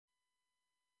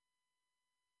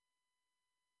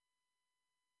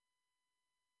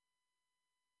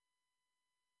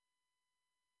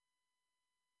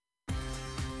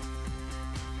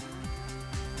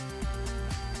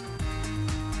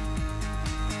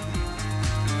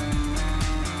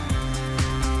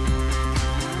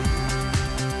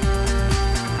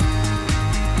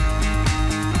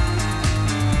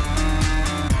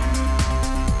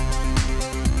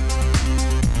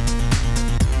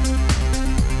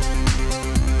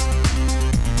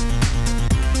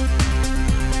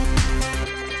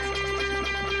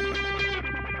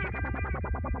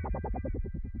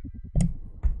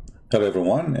Hello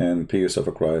everyone, and peace of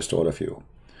Christ to all of you.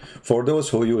 For those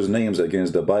who use names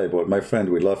against the Bible, my friend,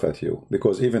 we laugh at you,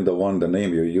 because even the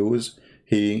name you use,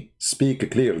 he speak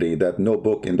clearly that no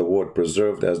book in the world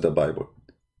preserved as the Bible.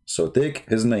 So take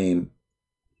his name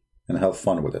and have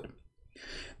fun with it.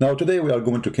 Now today we are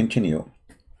going to continue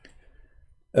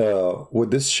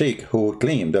with this Sheikh who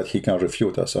claimed that he can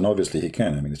refute us, and obviously he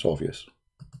can. I mean, it's obvious.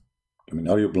 I mean,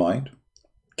 are you blind?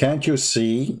 Can't you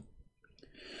see?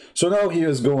 So now he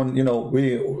is going, you know,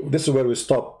 this is where we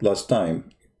stopped last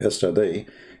time, yesterday.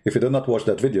 If you did not watch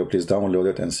that video, please download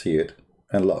it and see it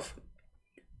and laugh.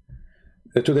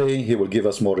 Today he will give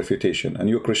us more refutation, and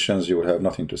you Christians, you will have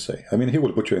nothing to say. I mean, he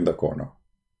will put you in the corner.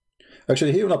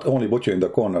 Actually, he will not only put you in the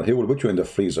corner, he will put you in the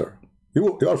freezer.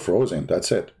 You are frozen,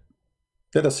 that's it.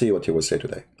 Let us see what he will say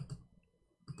today.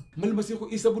 ما المسيح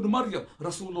عيسى بن مريم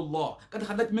رسول الله قد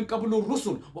خلت من قبل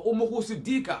الرسل وأمه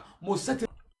صديقة مستتر.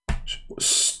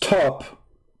 Stop.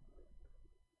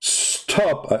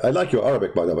 I like your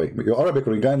Arabic, by the way. Your Arabic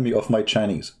reminded me of my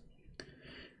Chinese.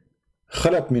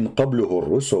 خلت من قبله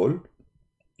الرسل.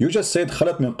 You just said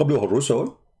خلت من قبله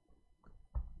الرسل.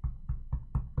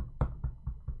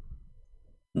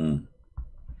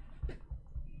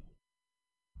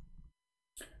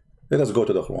 Let us go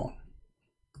to the Quran.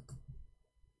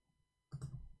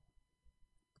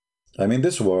 I mean,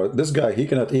 this guy, he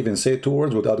cannot even say 2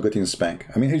 words without getting spanked.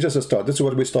 I mean, he just started. This is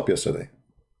what we stopped yesterday.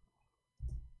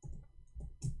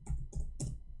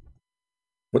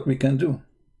 What we can do.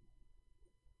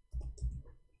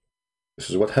 This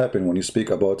is what happened when you speak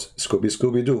about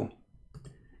Scooby-Doo.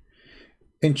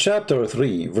 In chapter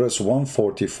 3, verse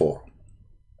 144,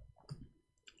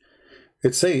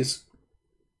 it says,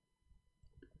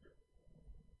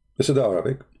 this is the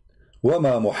Arabic,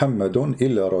 وَمَا مُحَمَّدٌ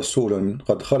إِلَّا رَسُولٌ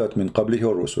قَدْ خَلَتْ مِنْ قَبْلِهِ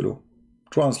الرُّسُلُ.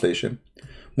 Translation: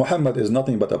 Muhammad is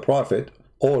nothing but a prophet.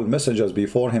 All messengers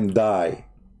before him die.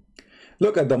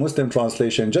 Look at the Muslim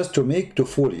translation just to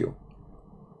fool you.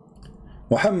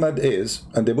 Muhammad is,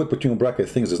 and they put between bracket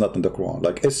things is not in the Quran,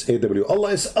 like S-A-W.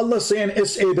 Allah saying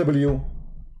S-A-W.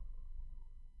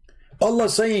 Allah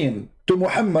saying to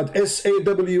Muhammad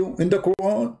S-A-W in the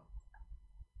Quran.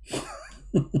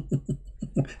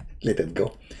 Let it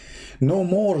go. No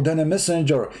more than a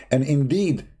messenger, and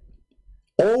indeed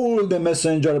all the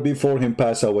messenger before him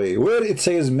pass away. Where it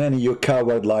says many, you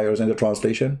coward liars, in the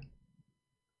translation.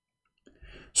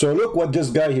 So look what this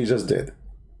guy he just did.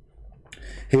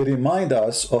 He remind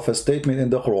us of a statement in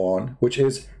the Quran which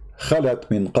is خَلَتْ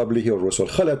مِنْ قَبْلِهِ الرُّسُلُ.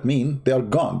 خَلَتْ mean they are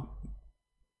gone,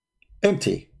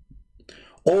 empty.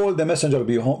 All the messenger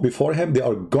before him, they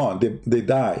are gone, they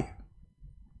die.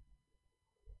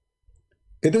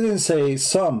 It didn't say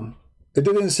some, it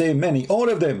didn't say many, all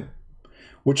of them.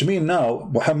 Which means now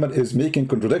Muhammad is making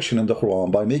contradiction in the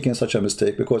Quran by making such a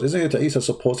mistake, because isn't it Isa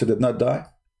supposed he did not die?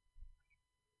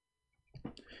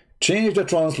 Change the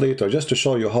translator just to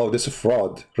show you how this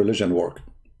fraud religion works.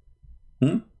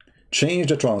 Change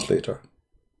the translator.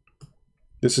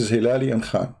 This is Hilali and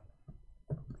Khan.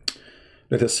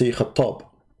 Let us see Khattab.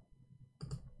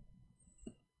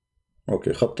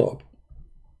 Okay, Khattab.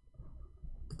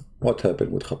 What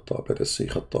happened with Khattab? Let us see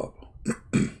Khattab.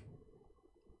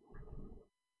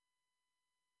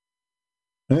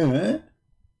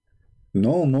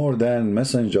 No more than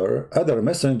messenger. Other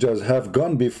messengers have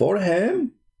gone before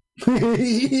him.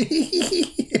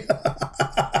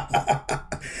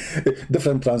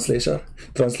 Different translator.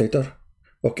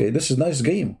 Okay, this is nice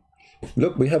game.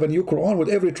 Look, we have a new Quran with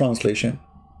every translation.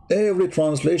 Every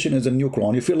translation is a new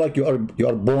Quran. You feel like you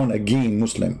are born again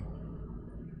Muslim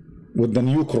with the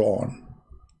new Quran.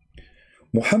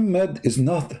 Muhammad is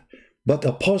not but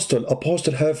apostle.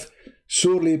 Apostle have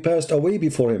surely passed away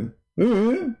before him.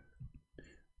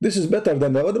 This is better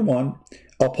than the other one.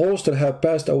 Apostle have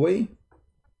passed away,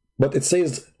 but it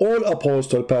says all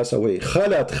apostle pass away.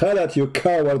 Khalat, you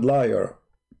coward liar.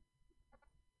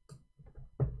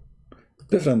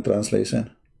 Different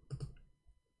translation.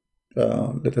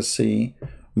 Let us see.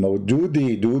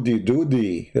 Doody.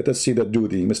 Let us see the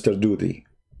Doody, Mr. Doody.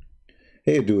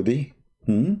 Hey, Doody.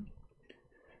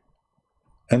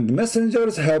 And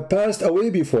messengers have passed away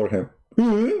before him.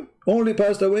 Only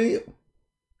passed away.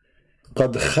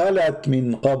 قَدْ خَلَتْ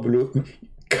مِنْ قَبْلُ.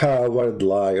 Coward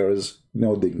liars.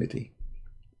 No dignity.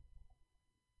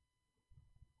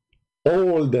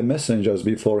 All the messengers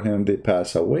before him, they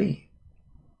pass away.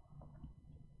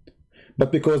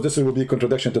 But because this will be a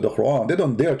contradiction to the Quran, they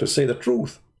don't dare to say the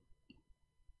truth.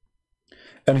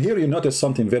 And here you notice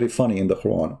something very funny in the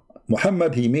Quran.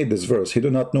 Muhammad, he made this verse. He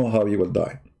did not know how he will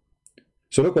die.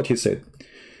 So look what he said.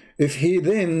 If he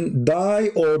then die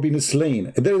or been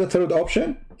slain, is there a third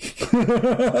option?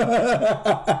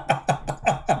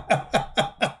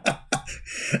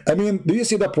 I mean, do you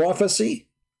see the prophecy?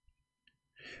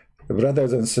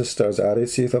 Brothers and sisters, I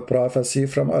receive a prophecy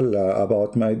from Allah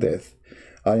about my death.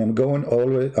 I'm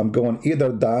going either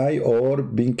die or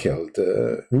being killed.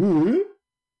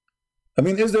 I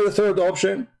mean, is there a third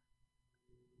option?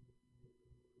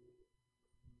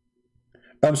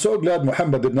 I'm so glad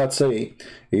Muhammad did not say,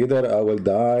 either I will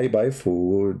die by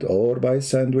food, or by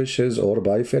sandwiches, or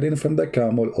by falling from the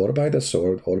camel, or by the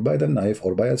sword, or by the knife,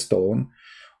 or by a stone,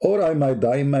 or I might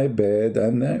die in my bed,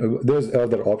 and there's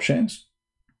other options.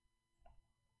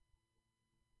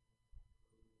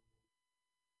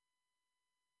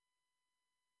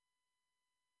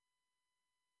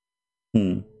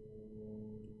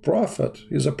 Prophet,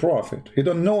 he's a prophet. He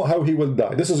don't know how he will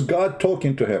die. This is God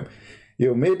talking to him.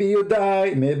 Maybe you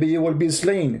die, maybe you will be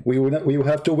slain. We will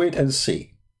have to wait and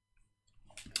see.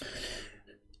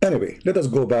 Anyway, let us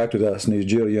go back to this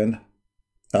Nigerian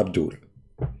Abdul.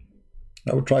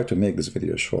 I will try to make this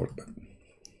video short, but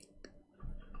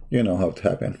you know how it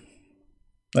happened.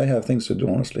 I have things to do,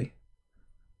 honestly.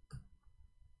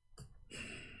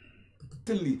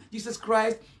 Jesus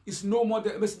Christ is no more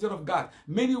the messenger of God.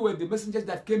 Many were the messengers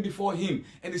that came before him,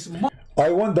 and it's more. I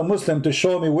want the Muslim to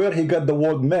show me where he got the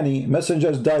word many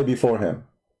messengers die before him.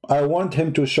 I want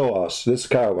him to show us, this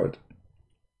coward.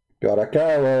 You are a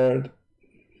coward.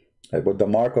 I put the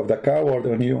mark of the coward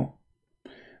on you.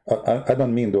 I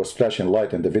don't mean those flashing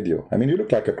light in the video. I mean, you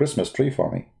look like a Christmas tree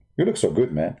for me. You look so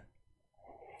good, man.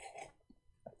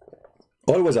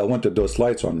 Always I wanted those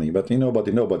lights on me, but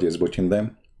nobody is putting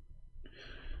them.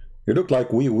 You look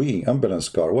like wee ambulance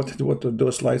car. What are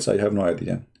those lights? I have no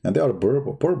idea. And they are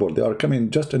purple. They are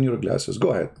coming just in your glasses. Go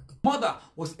ahead. Mother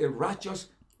was a righteous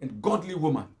and godly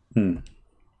woman.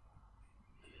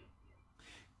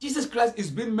 Jesus Christ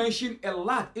is being mentioned a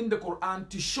lot in the Quran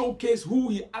to showcase who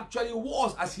he actually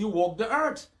was as he walked the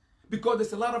earth. Because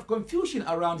there's a lot of confusion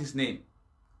around his name.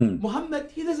 Muhammad,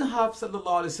 he doesn't have sallallahu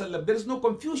alaihi wasallam. There is no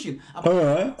confusion.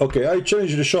 Okay, I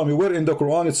changed to show me where in the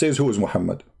Quran it says who is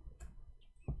Muhammad.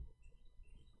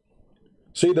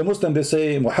 See, the Muslim, they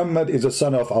say Muhammad is the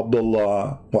son of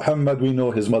Abdullah. Muhammad, we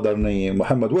know his mother name.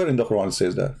 Muhammad, where in the Quran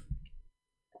says that?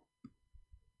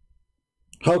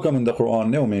 How come in the Quran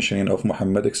no mentioning of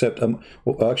Muhammad, except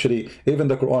actually even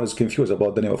the Quran is confused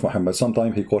about the name of Muhammad.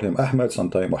 Sometimes he called him Ahmed,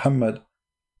 sometimes Muhammad.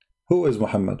 Who is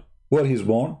Muhammad? Where he's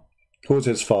born? Who is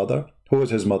his father? Who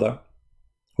is his mother?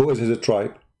 Who is his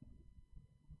tribe?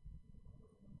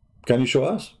 Can you show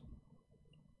us?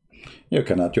 You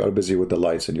cannot. You are busy with the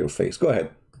lights in your face. Go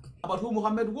ahead. About who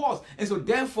Muhammad was. And so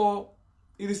therefore,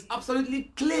 it is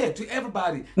absolutely clear to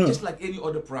everybody, just like any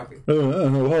other prophet.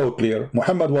 How clear?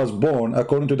 Muhammad was born,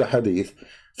 according to the hadith,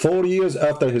 4 years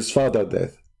after his father's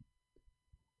death.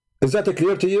 Is that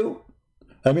clear to you?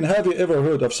 I mean, have you ever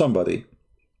heard of somebody?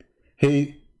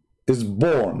 He is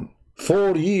born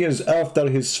 4 years after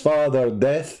his father's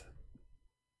death.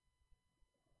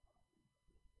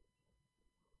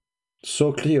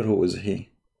 So clear who is he.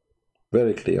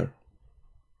 Very clear.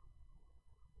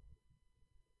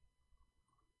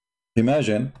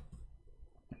 Imagine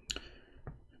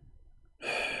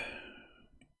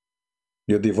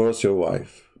you divorce your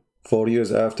wife. 4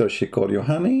 years after she called you,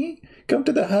 honey, come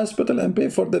to the hospital and pay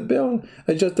for the bill.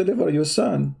 I just delivered your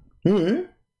son.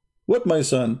 What, my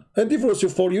son? I divorced you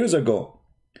 4 years ago.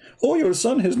 Oh, your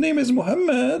son, his name is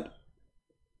Muhammad.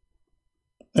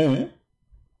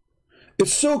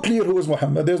 It's so clear who is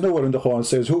Muhammad. There's nowhere in the Quran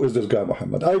says, who is this guy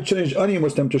Muhammad? I challenge any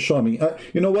Muslim to show me.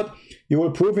 You know what? You will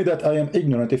prove me that I am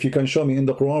ignorant if you can show me in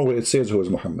the Quran where it says who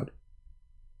is Muhammad.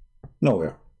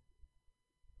 Nowhere.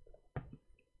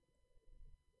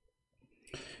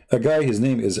 A guy, his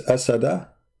name is Asada,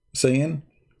 saying,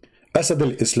 Asad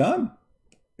al-Islam?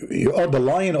 You are the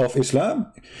lion of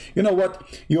Islam? You know what?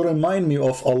 You remind me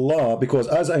of Allah, because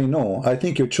as I know, I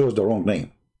think you chose the wrong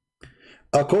name.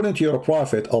 According to your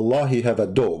prophet, Allah, he have a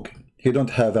dog. He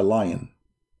don't have a lion.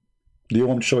 Do you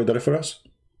want to show you the reference?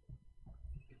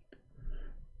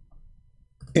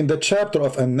 In the chapter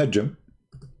of An-Najm,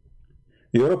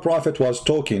 your prophet was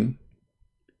talking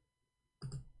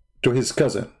to his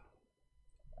cousin.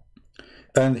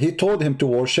 And he told him to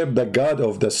worship the god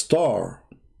of the star.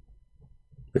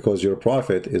 Because your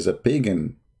prophet is a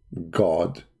pagan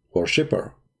god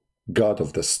worshipper. God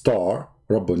of the star,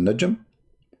 Rabbul Najm.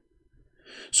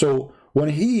 So when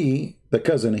the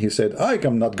cousin, he said, I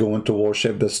am not going to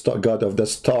worship the god of the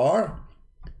star.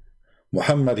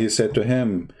 Muhammad, he said to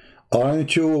him,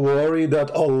 aren't you worried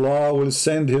that Allah will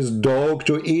send his dog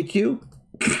to eat you?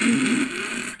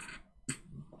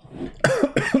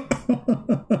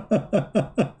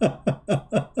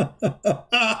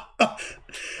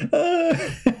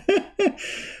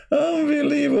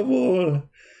 Unbelievable.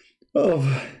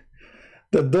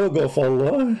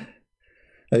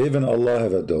 Even Allah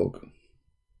have a dog.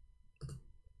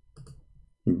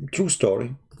 True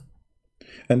story.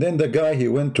 And then the guy, he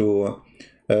went to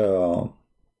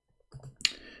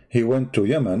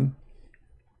Yemen,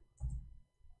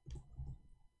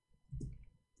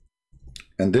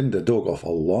 and then the dog of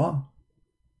Allah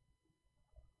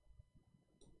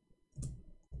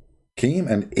came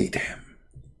and ate him.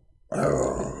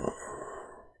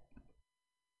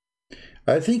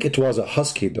 I think it was a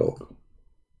husky dog.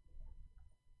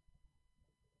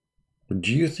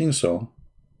 Do you think so?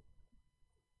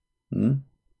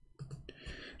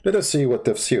 Let us see what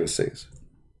Tafsir says.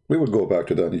 We will go back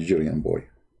to the Nigerian boy.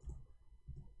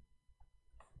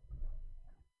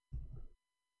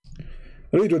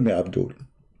 Read with me, Abdul.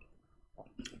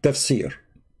 Tafsir.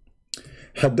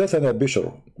 حدثنا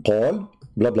بشر قال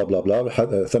بلا بلا بلا بلا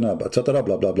ثناء etc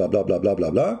بلا بلا بلا بلا بلا بلا بلا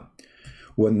بلا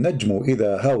والنجم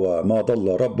إذا هوى ما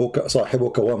ضل ربك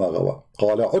صاحبك وما غوى.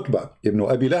 قال عتبة ابن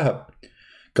أبي لهب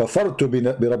كفرت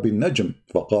برب النجم.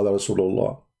 فقال رسول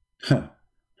الله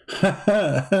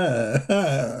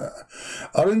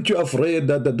aren't you afraid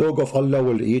that the dog of Allah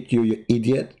will eat you, you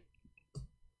idiot?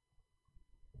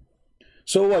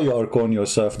 So why you are calling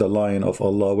yourself the lion of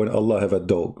Allah when Allah have a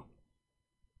dog?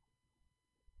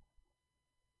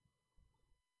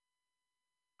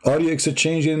 Are you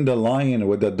exchanging the lion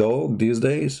with the dog these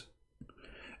days?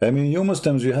 I mean, you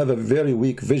Muslims, you have a very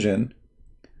weak vision.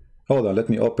 Hold on, let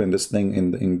me open this thing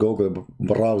in Google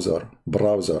browser.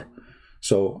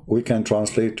 So we can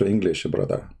translate to English,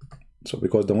 brother. So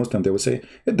because the Muslim, they will say,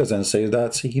 it doesn't say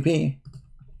that, CP.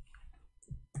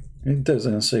 It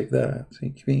doesn't say that,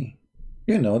 CP.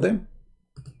 You know them.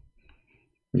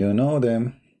 You know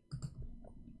them.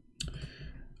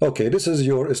 Okay, this is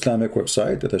your Islamic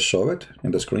website. Let us show it in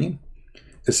the screen.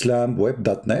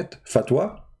 islamweb.net,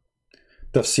 Fatwa,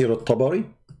 Tafsir al-Tabari,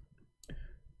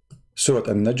 Surah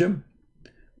al-Najm,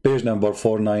 page number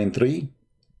 493,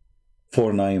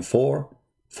 494,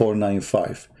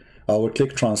 495. I will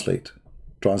click translate.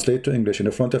 Translate to English in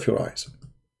the front of your eyes.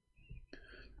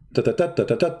 Let us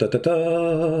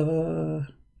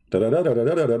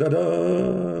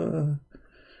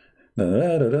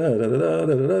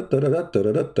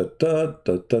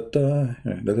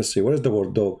see. Where is the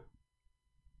word dog?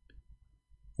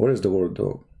 Where is the word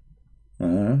dog?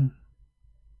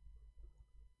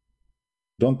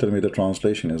 Don't tell me the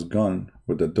translation is gone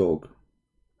with the dog.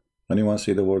 Anyone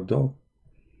see the word dog?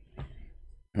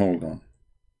 Hold on.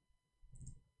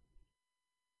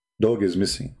 Dog is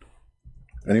missing.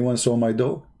 Anyone saw my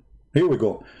dog? Here we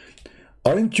go.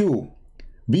 Aren't you?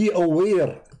 Be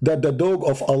aware that the dog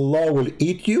of Allah will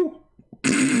eat you.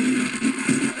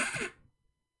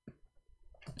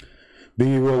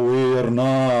 Be aware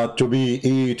not to be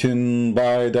eaten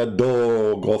by the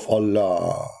dog of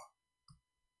Allah.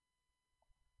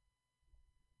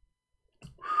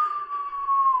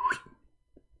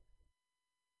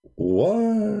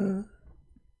 What?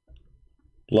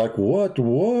 Like what?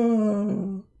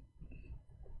 What?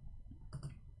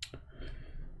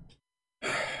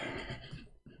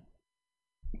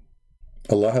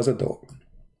 Allah has a dog.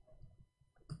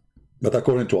 But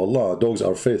according to Allah, dogs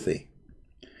are filthy.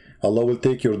 Allah will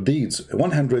take your deeds,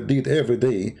 100 deeds every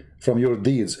day from your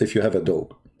deeds if you have a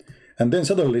dog. And then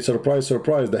suddenly, surprise,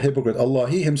 surprise, the hypocrite Allah,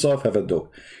 he himself have a dog.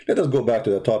 Let us go back to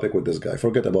the topic with this guy.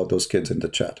 Forget about those kids in the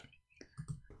chat.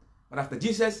 But after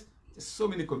Jesus, there's so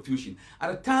many confusion.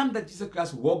 At the time that Jesus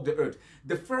Christ walked the earth,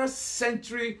 the first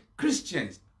century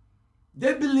Christians,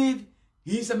 they believe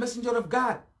he is a messenger of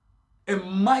God, a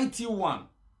mighty one,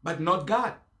 but not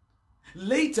God.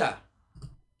 Later,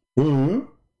 the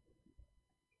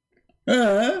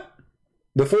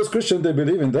first Christian, they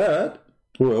believe in that.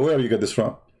 Where you get this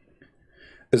from?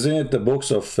 Isn't it the books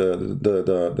of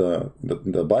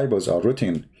the Bibles are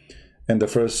written in the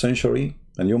first century?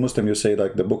 And you Muslim, you say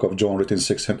like the book of John written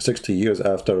 60 years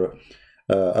after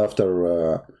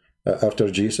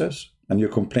Jesus, and you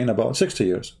complain about 60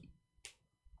 years.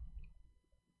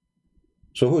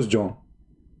 So who's John?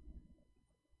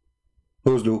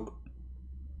 Who's Luke?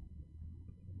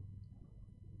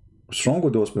 What's wrong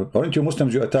with those people? Aren't you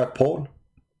Muslims? You attack Paul?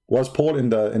 Was Paul in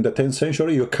the 10th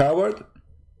century? You coward?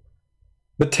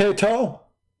 Potato?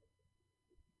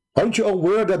 Aren't you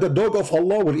aware that the dog of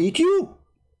Allah will eat you?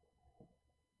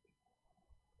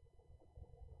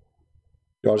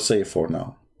 You are safe for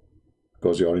now,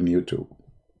 because you are in YouTube.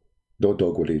 No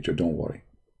dog will eat you, don't worry.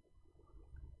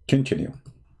 Continue.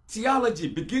 Theology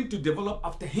began to develop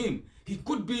after him. He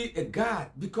could be a God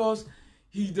because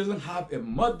he doesn't have a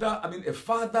mother, a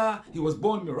father. He was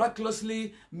born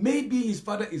miraculously. Maybe his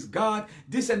father is God,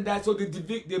 this and that. So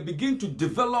they begin to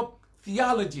develop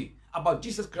theology about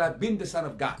Jesus Christ being the Son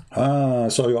of God.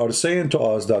 So you are saying to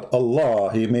us that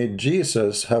Allah, He made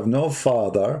Jesus have no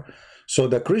father, so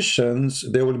the Christians,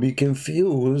 they will be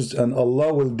confused and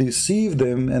Allah will deceive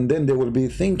them, and then they will be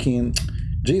thinking,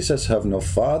 Jesus have no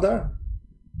father?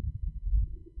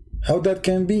 How that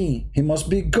can be? He must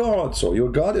be God. So your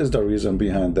God is the reason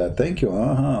behind that. Thank you.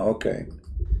 Okay.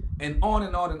 And on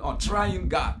and on and on, trying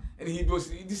God. And he was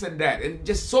this and that, and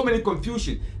just so many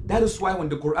confusion. That is why when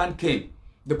the Quran came,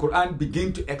 the Quran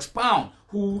began to expound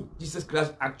who Jesus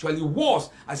Christ actually was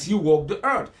as he walked the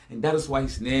earth. And that is why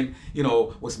his name,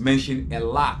 was mentioned a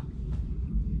lot.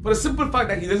 For the simple fact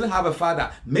that he doesn't have a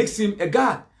father makes him a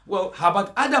God. Well, how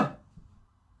about Adam?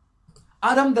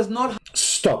 Adam does not have...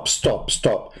 Stop.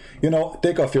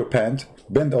 Take off your pant,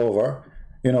 bend over.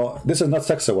 This is not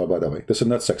sexual, by the way. This is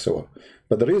not sexual.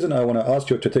 But the reason I want to ask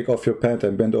you to take off your pant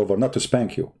and bend over, not to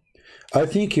spank you, I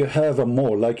think you have a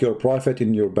mole like your prophet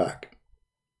in your back.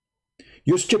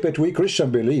 You stupid, we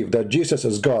Christian believe that Jesus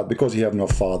is God because he have no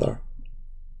father.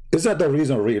 Is that the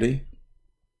reason, really?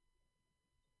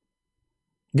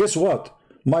 Guess what?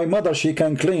 My mother, she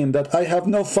can claim that I have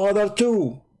no father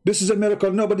too. This is a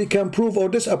miracle nobody can prove or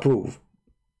disapprove.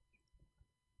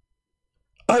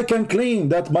 I can claim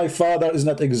that my father does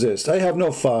not exist. I have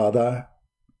no father.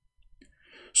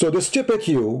 So the stupid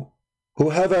you, who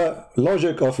have a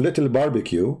logic of little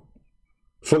barbecue,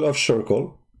 full of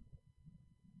circle,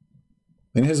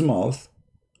 in his mouth,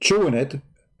 chewing it,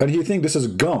 and he thinks this is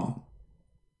gum.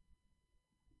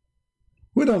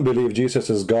 We don't believe Jesus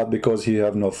is God because he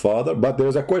have no father, but there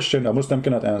is a question a Muslim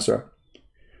cannot answer.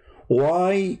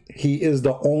 Why he is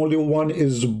the only one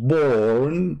is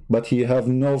born, but he have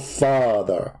no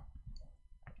father?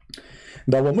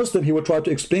 Now a Muslim, he will try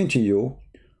to explain to you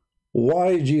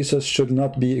why Jesus should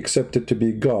not be accepted to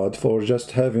be God for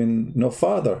just having no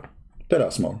father. Tell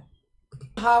us more.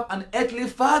 Have an earthly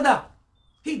father.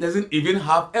 He doesn't even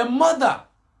have a mother.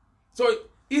 So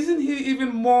isn't he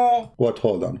even more... What?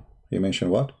 Hold on. You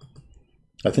mentioned what?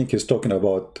 I think he's talking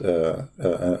about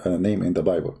a name in the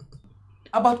Bible.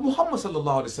 About Muhammad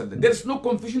sallallahu alaihi wasallam. There is no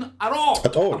confusion at all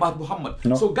about Muhammad.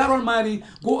 No. So God Almighty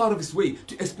go out of his way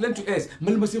to explain to us,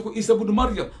 You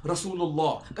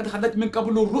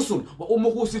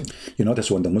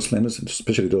notice when the Muslims,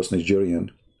 especially those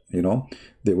Nigerian,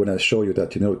 they want to show you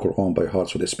that the Quran by heart,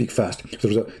 so they speak fast.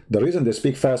 So the reason they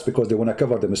speak fast because they want to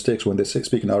cover the mistakes when they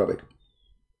speak in Arabic.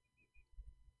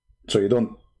 So you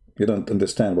don't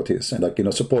understand what he's saying. Like,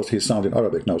 suppose he's sounding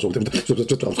Arabic now. So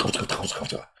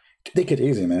take it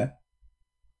easy, man.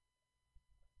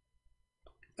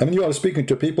 I mean, you are speaking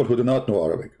to people who do not know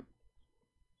Arabic.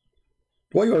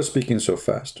 Why you are speaking so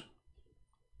fast?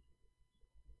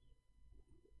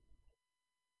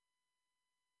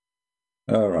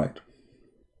 All right.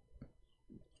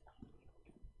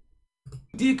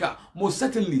 Most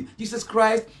certainly, Jesus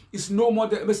Christ is no more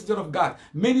the messenger of God.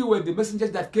 Many were the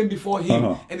messengers that came before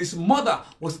him, and his mother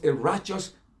was a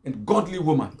righteous and godly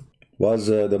woman. Was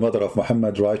the mother of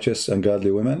Muhammad righteous and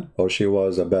godly woman, or she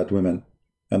was a bad woman,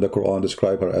 and the Quran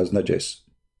described her as najis?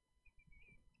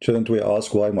 Shouldn't we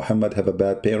ask why Muhammad have a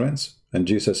bad parents and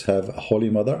Jesus have a holy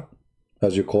mother,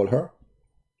 as you call her,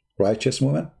 righteous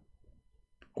woman?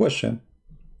 Question.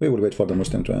 We will wait for the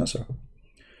Muslim to answer.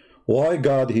 Why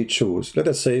God he choose?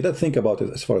 Let's think about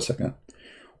it for a second.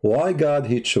 Why God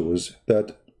he choose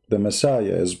that the Messiah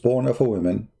is born of a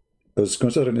woman, is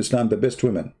considered in Islam the best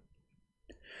woman?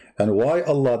 And why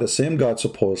Allah, the same God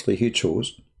supposedly, he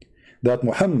chose that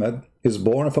Muhammad is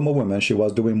born from a woman, she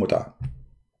was doing mut'ah.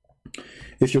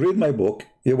 If you read my book,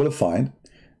 you will find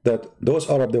that those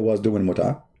Arab that was doing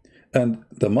mut'ah, and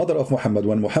the mother of Muhammad,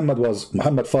 when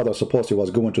Muhammad's father supposedly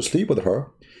was going to sleep with her,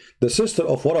 the sister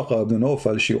of Waraqah ibn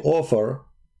Nawfal, she offered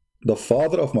the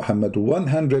father of Muhammad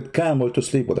 100 camel to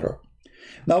sleep with her.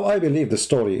 Now I believe the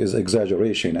story is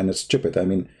exaggeration and it's stupid. I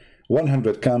mean,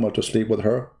 100 camel to sleep with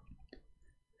her.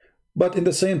 But in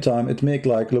the same time, it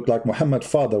look like Muhammad's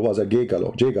father was a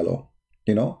gigolo,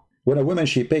 when a woman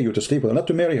she pay you to sleep with her, not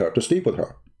to marry her, to sleep with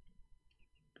her.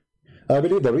 I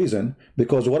believe the reason,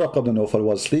 because Waraqah ibn Nawfal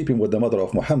was sleeping with the mother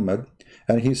of Muhammad,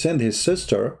 and he sent his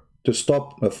sister to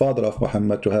stop the father of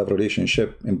Muhammad to have a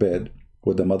relationship in bed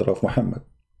with the mother of Muhammad.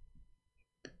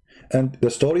 And the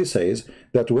story says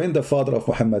that when the father of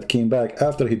Muhammad came back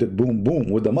after he did boom boom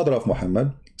with the mother of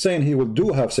Muhammad, saying he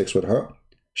will have sex with her,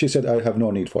 she said, I have no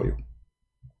need for you.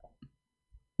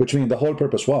 Which means the whole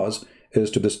purpose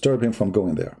is to disturb him from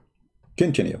going there.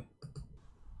 Continue.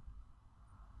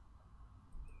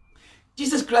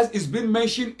 Jesus Christ is being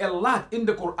mentioned a lot in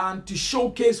the Quran to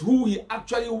showcase who he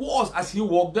actually was as he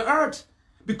walked the earth.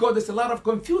 Because there's a lot of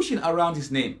confusion around his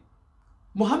name.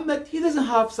 Muhammad, he doesn't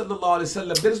have sallallahu alaihi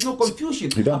wasallam. There is no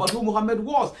confusion about who Muhammad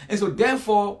was. And so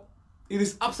therefore, it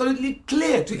is absolutely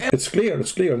clear to everyone. It's clear,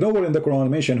 it's clear. Nowhere in the Quran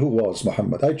mention who was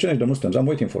Muhammad. I changed the Muslims. I'm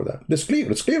waiting for that. It's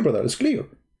clear, brother. It's clear.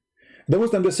 The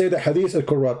Muslims, they say the hadith is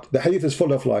corrupt. The hadith is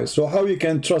full of lies. So how you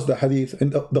can trust the hadith?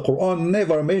 In the Quran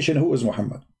never mention who is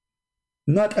Muhammad.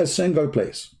 Not a single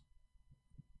place.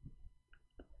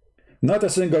 Not a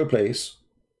single place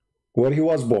where he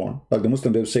was born. Like the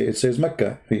Muslims, they say, it says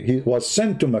Mecca. He was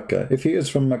sent to Mecca. If he is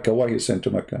from Mecca, why he is sent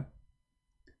to Mecca?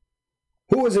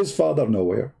 Who is his father?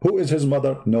 Nowhere. Who is his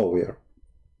mother? Nowhere.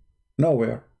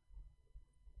 Nowhere.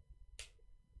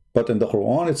 But in the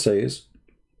Quran it says,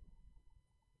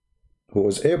 who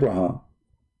is Abraham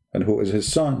and who is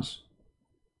his sons.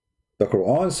 The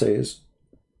Quran says,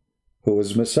 who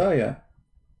is Messiah?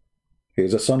 He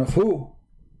is a son of who?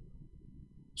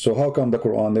 So how come the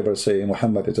Quran never say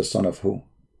Muhammad is a son of who?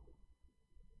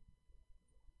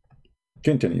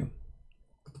 Continue.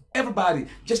 Everybody,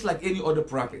 just like any other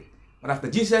prophet. But after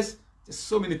Jesus, there's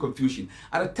so many confusion.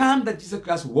 At the time that Jesus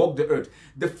Christ walked the earth,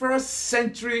 the first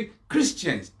century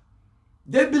Christians,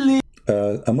 they believe.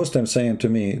 A Muslim saying to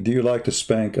me, do you like to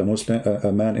spank a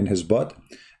man in his butt?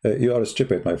 You are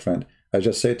stupid, my friend. I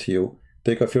just say to you,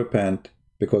 take off your pant,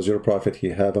 because your prophet, he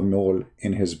have a mole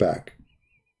in his back.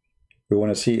 We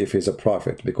want to see if he's a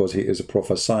prophet, because he is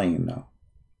prophesying now.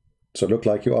 So look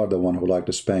like you are the one who like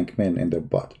to spank men in their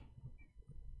butt.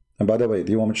 And by the way,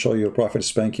 do you want me to show you your prophet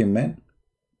spanking men?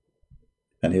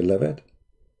 And he live it?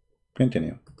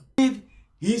 Continue. He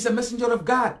is a messenger of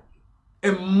God,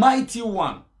 a mighty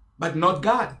one, but not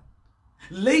God.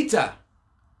 Later,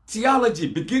 theology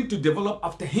began to develop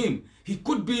after him. He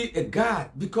could be a God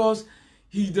because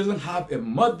he doesn't have a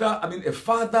mother, a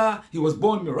father. He was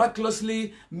born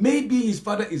miraculously. Maybe his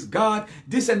father is God,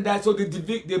 this and that. So they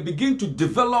begin to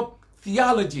develop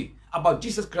theology about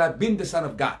Jesus Christ being the Son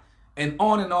of God. And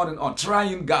on and on and on,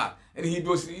 trying God. And he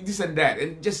was this and that.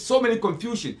 And just so many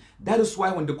confusion. That is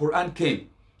why when the Quran came,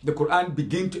 the Quran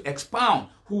began to expound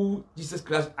who Jesus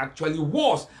Christ actually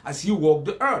was as he walked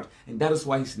the earth. And that is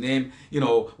why his name,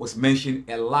 was mentioned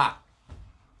a lot.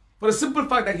 For the simple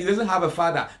fact that he doesn't have a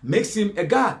father makes him a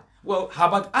God. Well, how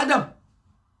about Adam?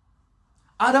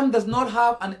 Adam does not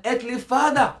have an earthly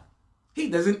father. He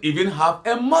doesn't even have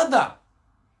a mother.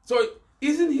 So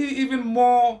isn't he even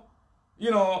more,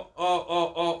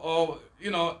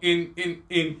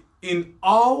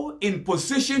 in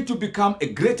position to become a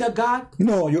greater God?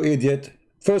 No, you idiot.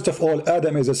 First of all,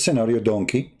 Adam is a sinner, you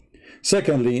donkey.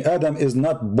 Secondly, Adam is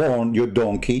not born, you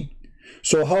donkey.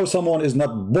 So how someone is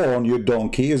not born, you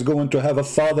donkey, is going to have a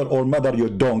father or mother, you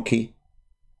donkey?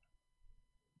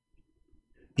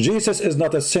 Jesus is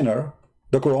not a sinner.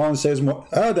 The Quran says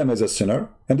Adam is a sinner,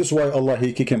 and this is why Allah,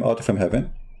 he kicked him out from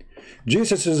heaven.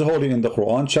 Jesus is holy in the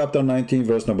Quran, chapter 19,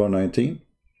 verse number 19.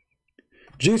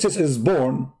 Jesus is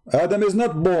born. Adam is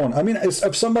not born.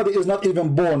 If somebody is not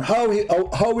even born, how we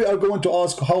are going to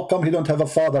ask, how come he don't have a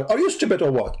father? Are you stupid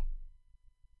or what?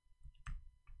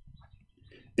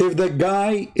 If the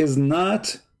guy is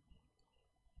not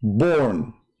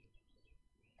born,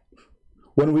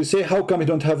 when we say how come he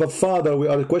don't have a father, we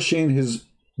are questioning his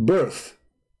birth.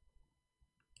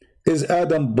 Is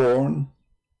Adam born?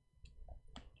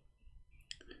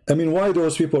 Why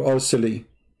those people are silly?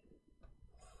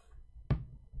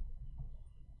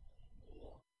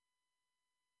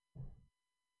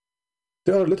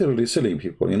 They are literally silly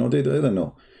people, they don't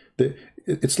know.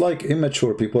 It's like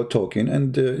immature people talking,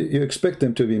 and you expect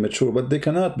them to be mature, but they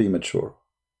cannot be mature.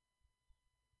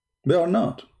 They are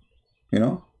not,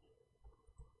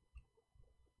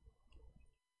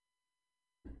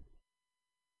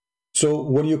 So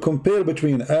when you compare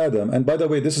between Adam, and by the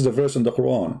way, this is a verse in the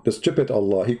Quran, the stupid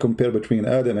Allah, he compared between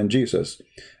Adam and Jesus.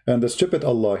 And the stupid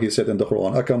Allah, he said in the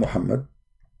Quran, Aka Muhammad,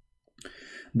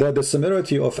 that the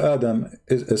similarity of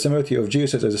similarity of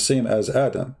Jesus is the same as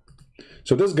Adam.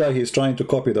 So this guy, he's trying to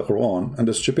copy the Quran and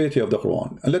the stupidity of the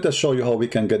Quran. And let us show you how we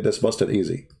can get this busted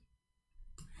easy.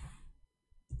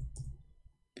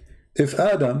 If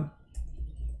Adam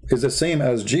is the same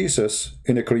as Jesus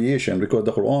in a creation, because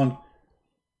the Quran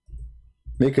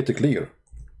make it clear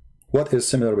what is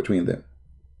similar between them.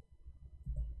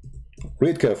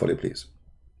 Read carefully, please.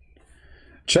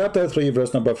 Chapter 3,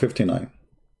 verse number 59.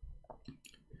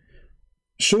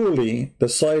 Surely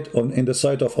in the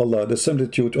sight of Allah, the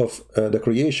similitude of the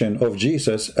creation of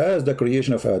Jesus as the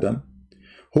creation of Adam,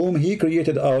 whom he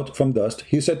created out from dust,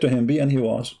 he said to him, be, and he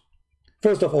was.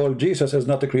 First of all, Jesus is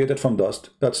not created from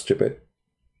dust. That's stupid.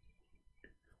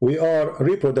 We are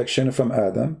reproduction from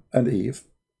Adam and Eve.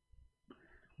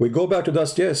 We go back to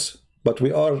dust, yes, but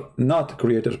we are not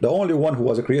created. The only one who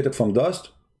was created from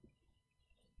dust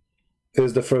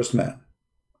is the first man.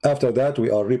 After that, we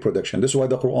are reproduction. This is why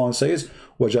the Quran says,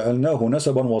 وَجَعَلْنَاهُ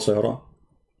نَسَبًا وَصِهْرًا.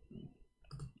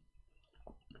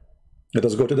 Let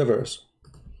us go to the verse.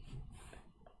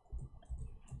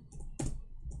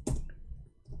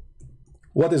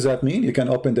 What does that mean? You can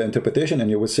open the interpretation and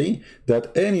you will see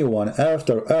that anyone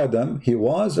after Adam, he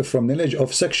was from lineage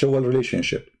of sexual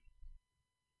relationship.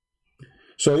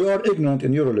 So you are ignorant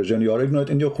in your religion, you are ignorant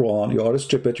in your Quran, you are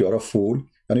stupid, you are a fool,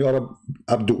 and you are a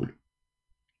Abdul.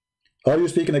 Are you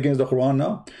speaking against the Quran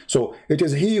now? So it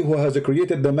is he who has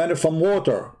created the man from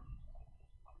water.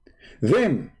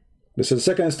 Then, this is the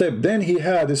second step, then he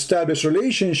had established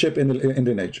relationship in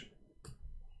lineage.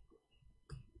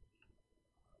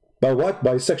 By what?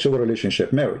 By sexual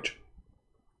relationship, marriage.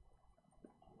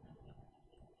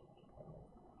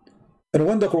 And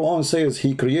when the Quran says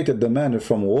he created the man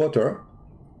from water,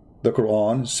 the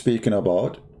Quran speaking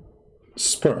about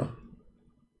sperm.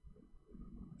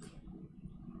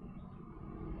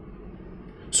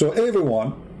 So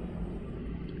everyone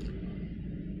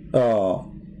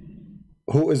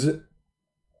who is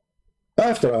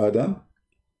after Adam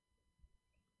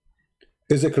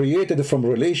is created from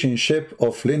relationship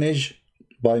of lineage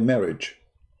by marriage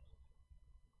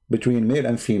between male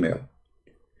and female.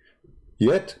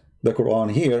 Yet the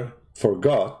Quran here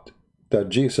forgot that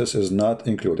Jesus is not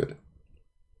included,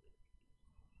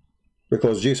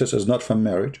 because Jesus is not from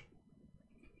marriage,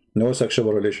 no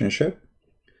sexual relationship,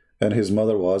 and his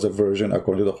mother was a virgin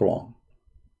according to the Quran.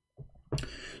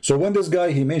 So when this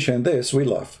guy, he mentioned this, we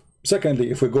laugh.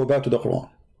 Secondly, if we go back to the Quran,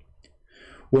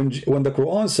 when the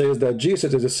Quran says that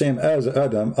Jesus is the same as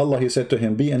Adam, Allah, he said to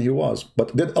him, be, and he was.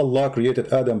 But did Allah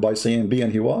created Adam by saying be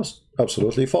and he was?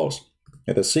 Absolutely false.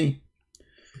 Let us see.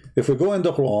 If we go in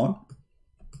the Quran,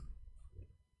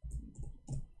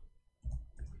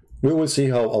 we will see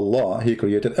how Allah, he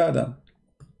created Adam.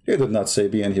 He did not say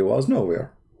be and he was,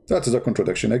 nowhere. That is a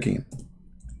contradiction again.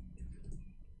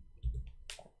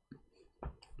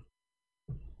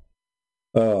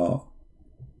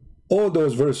 All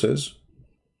those verses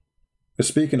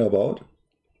speaking about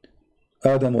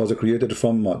Adam was created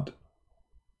from mud.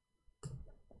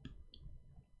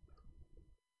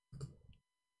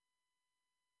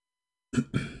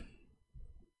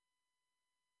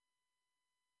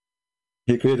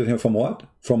 He created him from what?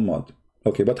 From mud.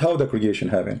 Okay, but how the creation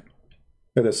happened?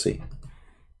 Let us see.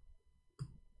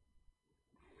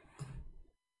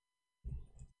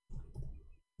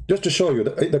 Just to show you,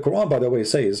 the Quran, by the way,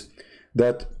 says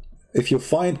that if you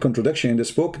find contradiction in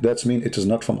this book, that means it is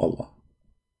not from Allah.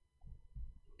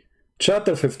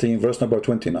 Chapter 15, verse number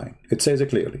 29, it says it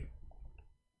clearly.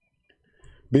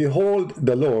 Behold,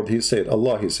 the Lord, he said,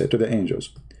 Allah, he said to the angels,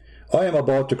 I am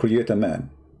about to create a man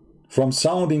from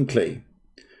sounding clay,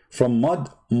 from mud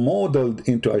molded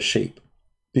into a shape.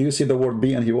 Do you see the word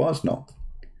be and he was? No.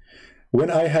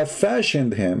 When I have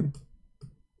fashioned him,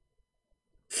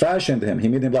 he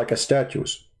made him like a statue.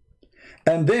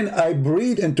 And then I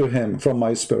breathed into him from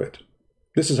my spirit.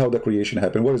 This is how the creation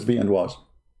happened. What is be and was?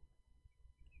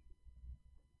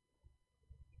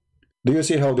 Do you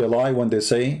see how they lie when they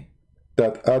say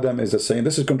that Adam is the same?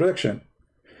 This is contradiction.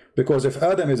 Because if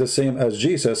Adam is the same as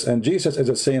Jesus and Jesus is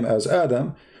the same as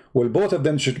Adam, well, both of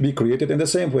them should be created in the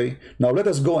same way. Now let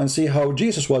us go and see how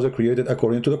Jesus was created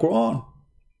according to the Quran.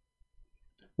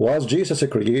 Was Jesus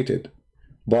created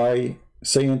by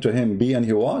saying to him, be and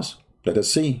he was? Let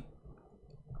us see.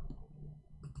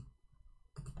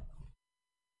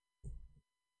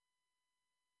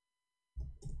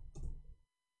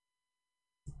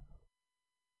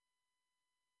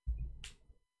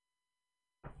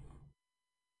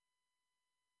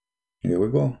 Here we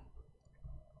go.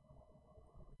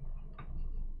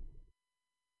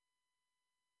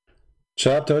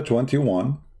 Chapter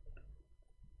 21,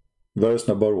 verse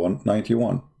number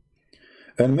 191.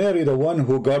 And Mary, the one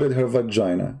who guarded her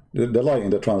vagina, the lie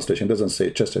in the translation doesn't say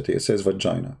chastity, it says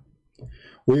vagina.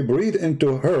 We breathe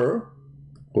into her,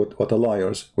 what a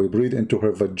liars, we breathe into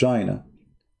her vagina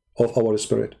of our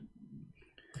spirit.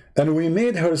 And we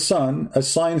made her son a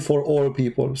sign for all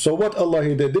people. So what Allah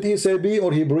he did he say be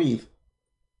or he breathe?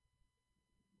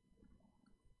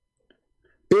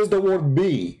 Is the word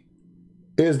be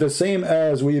is the same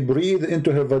as we breathe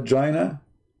into her vagina?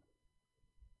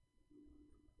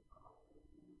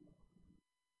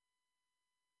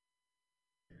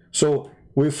 So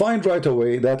we find right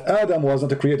away that Adam was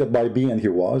not created by be and he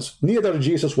was, neither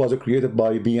Jesus was created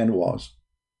by be and was.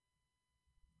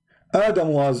 Adam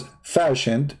was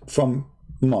fashioned from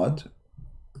mud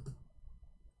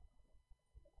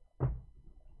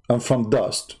and from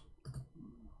dust.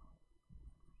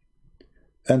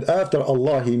 and after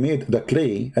Allah, he made the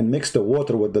clay and mixed the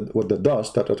water with the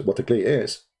dust, that's what the clay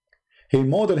is. He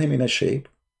molded him in a shape,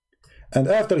 and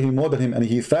after he molded him and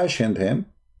he fashioned him,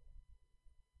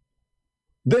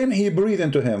 then he breathed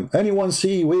into him. Anyone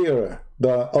see where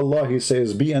the Allah, he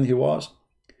says, be and he was?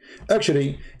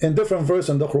 Actually, in different verses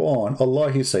in the Quran,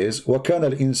 Allah, he says, وَكَانَ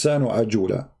الْإِنسَانُ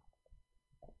عَجُولًا.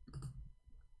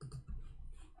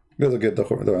 Let's get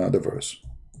the verse.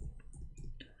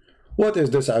 What is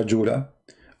this ajula?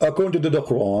 According to the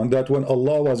Quran, that when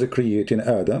Allah was creating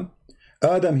Adam,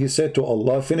 he said to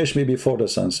Allah, finish me before the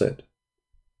sunset.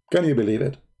 Can you believe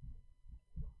it?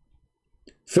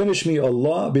 Finish me,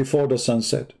 Allah, before the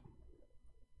sunset.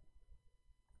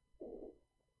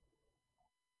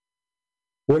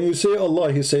 When you say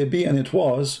Allah, he say be and it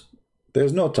was,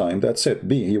 there's no time, that's it,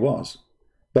 be, he was.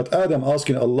 But Adam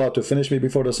asking Allah to finish me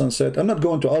before the sunset, I'm not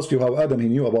going to ask you how Adam, he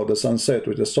knew about the sunset,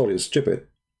 which the story is stupid.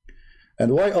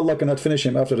 And why Allah cannot finish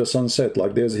him after the sunset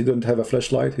like this? He didn't have a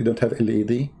flashlight, he didn't have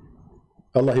LED.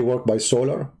 Allah, he worked by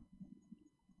solar.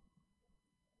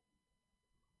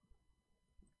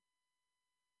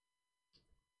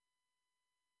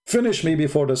 Finish me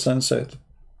before the sunset.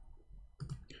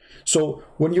 So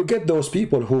when you get those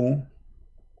people who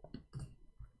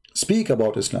speak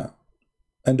about Islam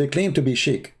and they claim to be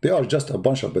Sheikh, they are just a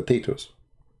bunch of potatoes.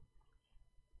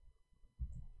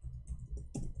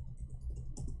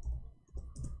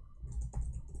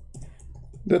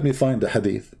 Let me find the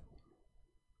hadith.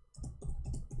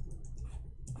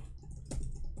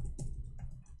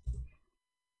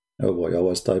 Oh boy, I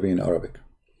was typing in Arabic.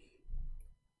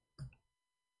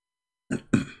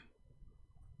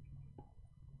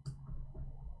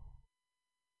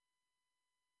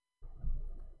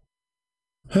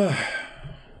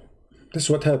 This is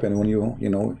what happened when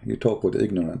you talk with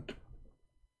ignorant.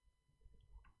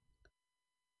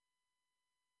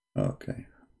 Okay.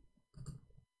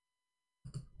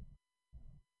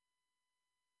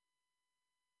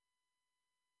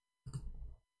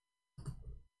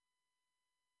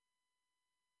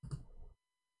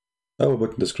 I will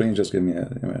put the screen, just give me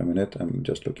a minute. I'm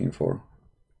just looking for.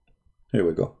 Here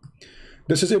we go.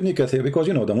 This is Ibn Kathir, because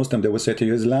the Muslim, they will say to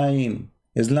you, is lying.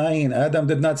 Is lying. Adam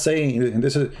did not say.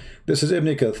 This is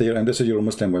Ibn Kathir, and this is your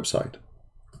Muslim website.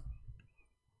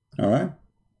 All right.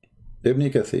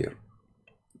 Ibn Kathir,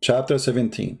 chapter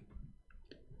 17.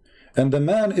 And the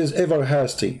man is ever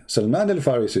hasty. Salman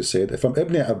al-Farisi said from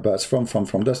Ibn Abbas, from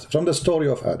the story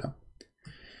of Adam,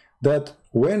 that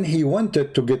when he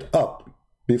wanted to get up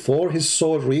before his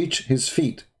soul reached his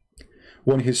feet,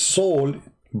 when his soul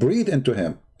breathed into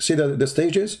him, see the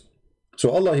stages? So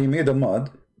Allah, he made the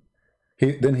mud,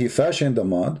 then he fashioned the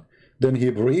mud, then he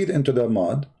breathed into the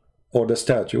mud or the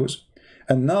statues,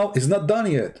 and now it's not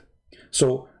done yet.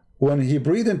 So when he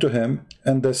breathed into him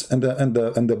and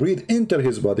the breathe entered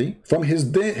his body, from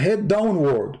his head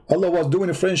downward, Allah was doing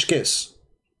a French kiss.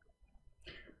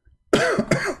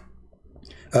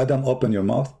 Adam, open your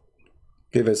mouth.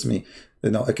 Give us me.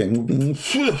 Okay. In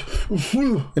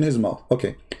his mouth.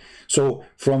 Okay. So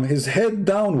from his head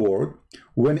downward,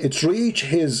 when it reached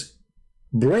his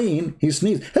brain, he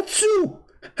sneezed. Hatsu!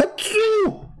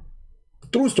 Hatsu!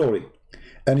 True story.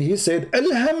 And he said,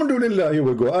 Alhamdulillah. Here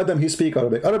we go. Adam, he speak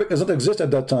Arabic. Arabic does not exist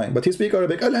at that time, but he speak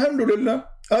Arabic. Alhamdulillah.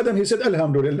 Adam, he said,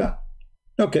 Alhamdulillah.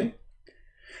 Okay.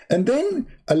 And then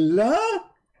Allah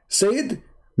said,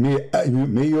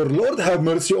 may your Lord have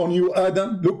mercy on you,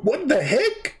 Adam. Look, what the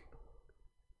heck?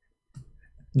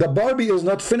 The Barbie is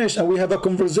not finished and we have a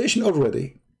conversation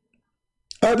already.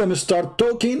 Adam start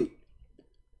talking.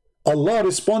 Allah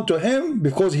respond to him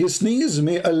because he sneezed.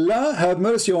 May Allah have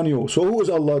mercy on you. So who is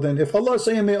Allah then? If Allah is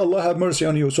saying may Allah have mercy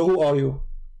on you, so who are you?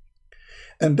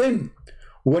 And then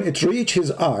when it reached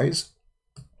his eyes,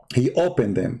 he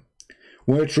opened them.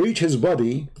 When it reached his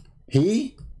body,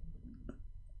 he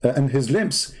and his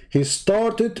limbs, he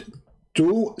started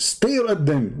to stare at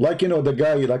them, like the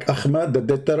guy, like Ahmad, the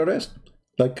dead terrorist,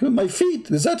 like my feet,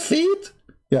 is that feet?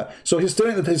 Yeah, so he's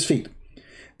staring at his feet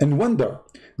and wonder.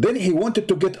 Then he wanted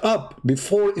to get up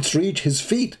before it reached his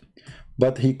feet,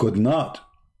 but he could not.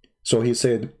 So he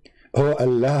said, oh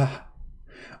Allah,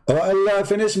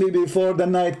 finish me before the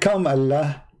night come,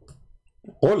 Allah.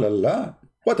 Oh Allah,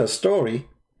 what a story.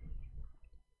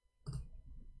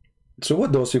 So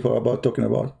what those people are talking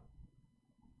about?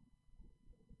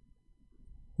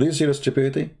 Do you see the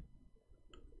stupidity?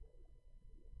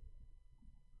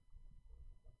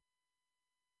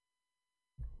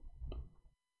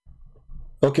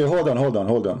 Okay, hold on.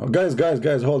 Guys,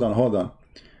 hold on.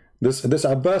 This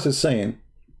Abbas is saying,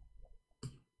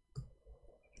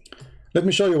 let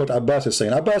me show you what Abbas is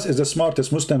saying. Abbas is the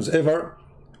smartest Muslims ever,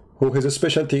 who his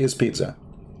specialty is pizza.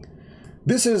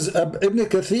 This is Ibn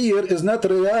Kathir is not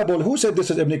reliable. Who said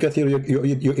this is Ibn Kathir,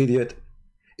 you idiot?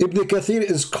 Ibn Kathir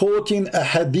is quoting a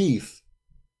hadith.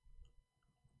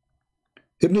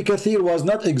 Ibn Kathir was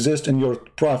not exist in your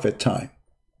prophet time.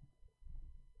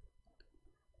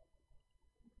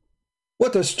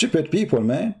 What a stupid people,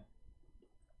 man.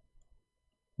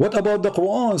 What about the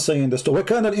Quran saying this?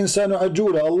 وَكَانَ الْإِنسَانُ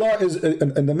عَجُولًا. Allah is,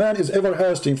 and the man is ever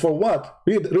hasting. For what?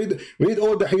 Read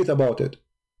all the hadith about it.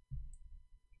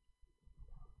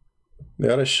 They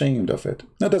are ashamed of it.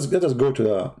 Let us go to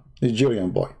the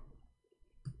Nigerian boy.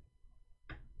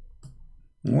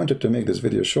 I wanted to make this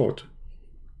video short.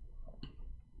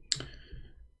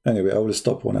 Anyway, I will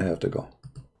stop when I have to go.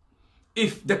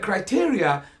 If the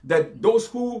criteria that those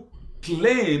who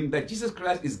claim that Jesus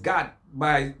Christ is God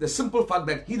by the simple fact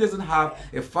that he doesn't have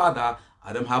a father,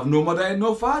 Adam have no mother and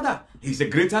no father. He's a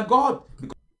greater God.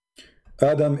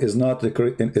 Adam is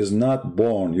not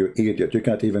born, you idiot. You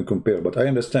can't even compare. But I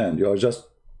understand. You are just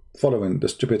following the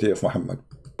stupidity of Muhammad.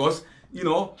 Because, you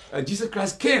know, Jesus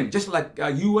Christ came just like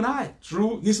you and I,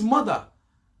 through his mother.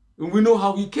 And we know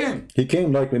how he came. He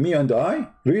came like me and I?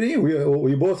 Really?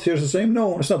 We both hear the same?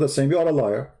 No, it's not the same. You are a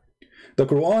liar. The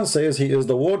Quran says he is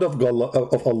the word of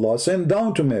Allah sent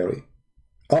down to Mary.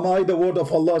 Am I the word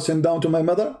of Allah sent down to my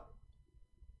mother?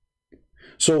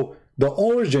 So the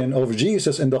origin of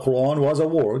Jesus in the Quran was a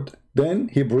word. Then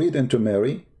he breathed into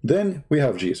Mary. Then we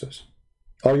have Jesus.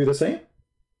 Are you the same?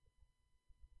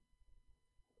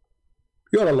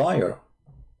 You're a liar.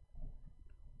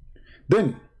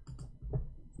 Then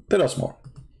tell us more.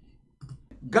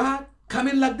 God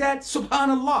coming like that,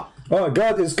 subhanallah. Oh,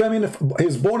 God is coming,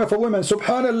 he's born of a woman,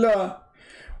 subhanallah.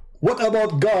 What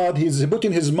about God? He's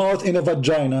putting his mouth in a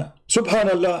vagina,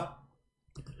 subhanallah.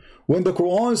 When the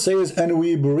Quran says, and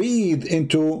we breathe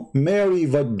into Mary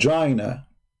vagina,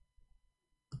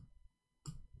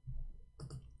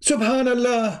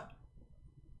 subhanallah.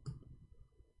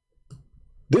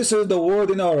 This is the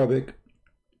word in Arabic.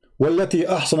 وَالَّتِي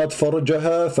أَحْصَنَتْ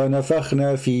فَرْجَهَا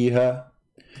فَنَفَخْنَا فِيهَا.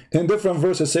 In different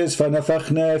verses it says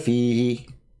فَنَفَخْنَا فِيهِ.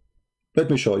 Let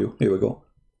me show you. Here we go.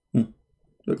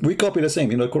 We copy the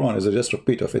same. You know, the Quran is just a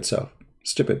repeat of itself.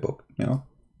 Stupid book, you know.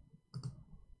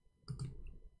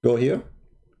 Go here.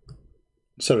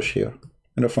 Search here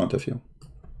in the front of you.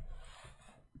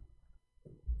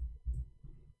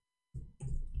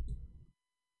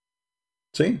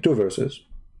 See? Two verses.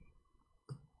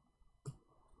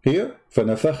 Here,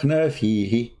 فَنَفَخْنَا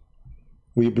فِيهِ.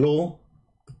 We blow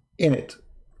in it.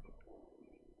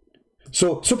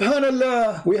 So,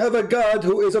 subhanallah, we have a God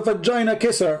who is a vagina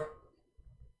kisser.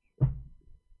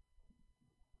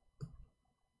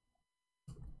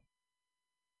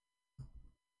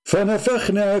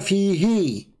 فَنَفَخْنَا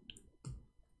فِيهِ.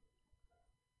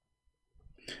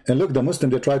 And look, the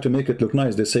Muslim, they try to make it look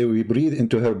nice. They say we breathe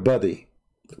into her body.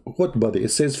 What body? It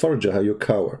says farjaha, you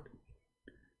coward.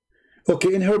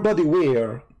 Okay, in her body,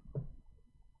 where?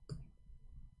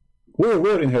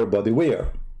 Where in her body?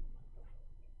 Where?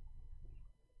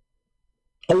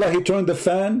 Allah, he turned the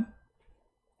fan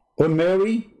on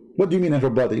Mary? What do you mean in her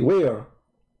body? Where?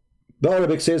 The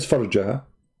Arabic says farjaha.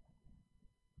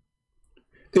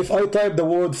 If I type the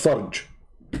word farj,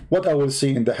 what I will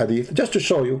see in the hadith, just to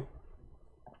show you.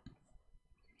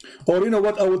 Or you know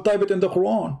what, I will type it in the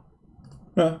Quran.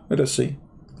 Let us see.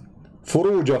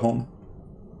 Furujahum.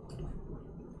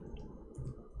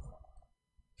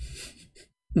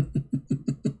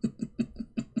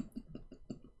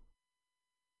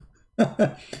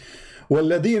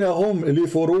 وَالَّذِينَ هُمْ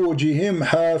لِفُرُوجِهِمْ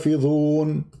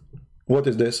حَافِظُونَ. What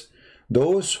is this?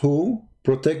 Those who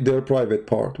protect their private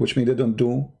part, which means they don't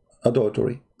do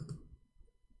adultery.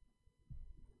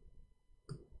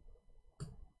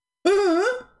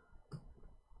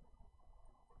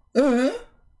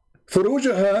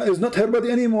 Furujaha is not her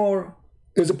body anymore.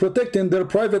 Is protecting their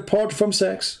private part from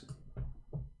sex.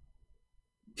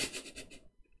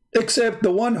 Except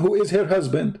the one who is her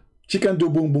husband. She can do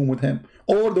boom boom with him.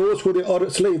 Or those who they are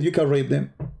slaves, you can rape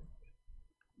them.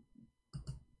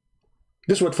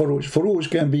 This is what furuj. Furuj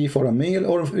can be for a male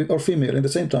or female at the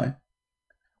same time.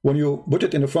 When you put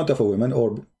it in the front of a woman,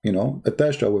 or you know,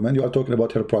 attached to a woman, you are talking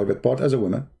about her private part as a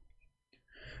woman.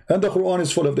 And the Quran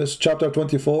is full of this. Chapter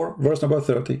 24, verse number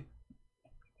 30.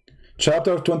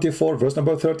 Chapter 24, verse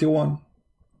number 31.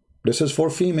 This is for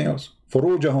females.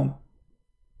 Furujahum.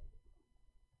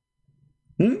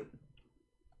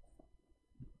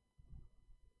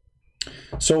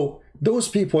 So those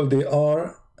people, they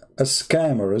are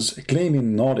scammers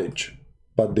claiming knowledge,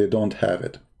 but they don't have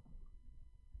it.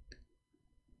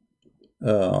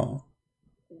 Let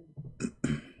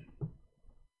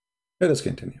us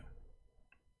continue.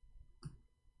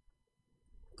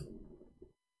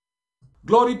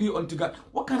 Glory be unto God.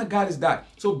 What kind of God is that?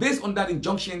 So based on that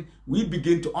injunction, we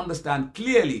begin to understand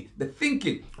clearly the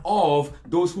thinking of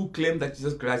those who claim that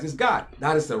Jesus Christ is God.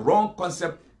 That is a wrong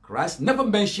concept. Christ never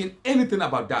mentioned anything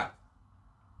about that.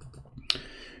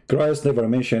 Christ never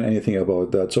mentioned anything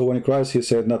about that. So when Christ, he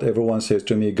said, not everyone says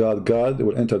to me, God, God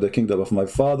will enter the kingdom of my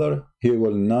Father. He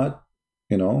will not,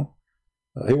 you know,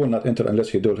 he will not enter unless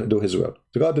he do his will.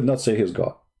 So God did not say he's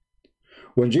God.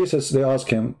 When Jesus, they asked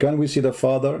him, can we see the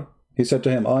Father? He said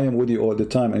to him, I am with you all the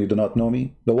time and you do not know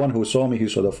me. The one who saw me, he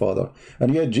saw the Father.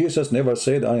 And yet Jesus never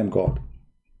said, I am God.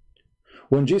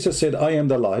 When Jesus said, I am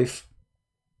the life,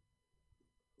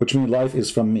 which means life is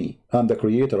from me, I'm the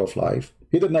creator of life,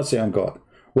 he did not say I'm God.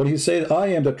 When he said, I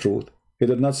am the truth, he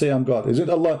did not say I'm God. Is it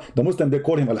Allah? The Muslim, they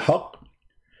call him Al-Haq.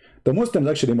 The Muslims,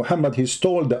 actually, Muhammad, he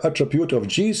stole the attribute of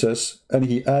Jesus and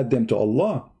he added them to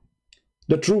Allah.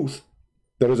 The truth,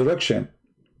 the resurrection,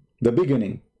 the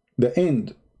beginning, the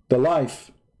end, the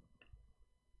life.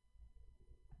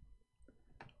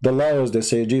 The liars, they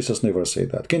say Jesus never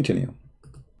said that. Continue.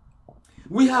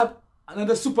 We have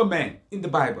another Superman in the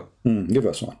Bible. Give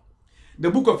us one.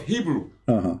 The book of Hebrew.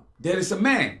 There is a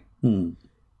man.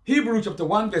 Hebrew chapter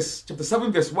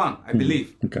 7 verse 1, I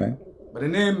believe. Okay. By the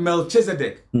name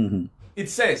Melchizedek. It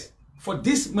says, for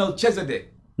this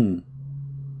Melchizedek,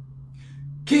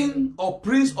 king or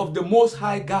prince of the most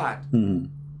high God,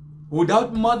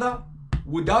 without mother,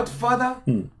 without father,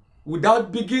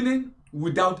 without beginning,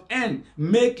 without end,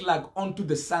 make like unto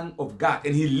the Son of God,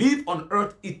 and he lived on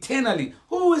earth eternally.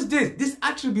 Who is this? This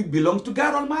attribute belongs to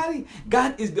God Almighty.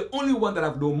 God is the only one that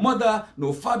have no mother,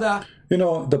 no father. You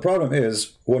know, the problem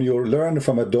is, when you learn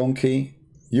from a donkey,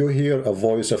 you hear a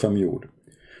voice of a mule.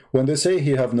 When they say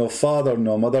he have no father,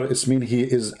 no mother, it means he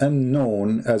is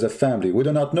unknown as a family. We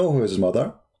do not know who his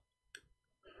mother.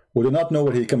 We do not know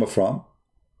where he came from.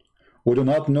 We do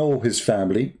not know his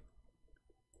family.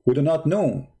 We do not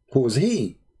know who is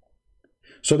he.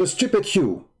 So the stupid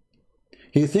Hugh,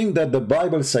 he thinks that the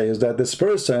Bible says that this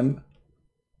person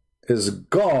is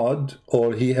God,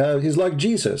 or he's like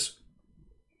Jesus.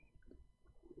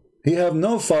 He have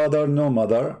no father, no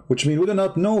mother, which means we do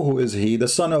not know who is he, the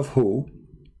son of who.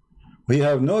 We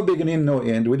have no beginning, no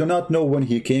end. We do not know when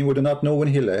he came. We do not know when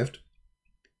he left.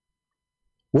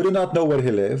 We do not know where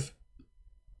he lived.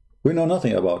 We know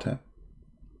nothing about him,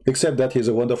 except that he's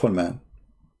a wonderful man.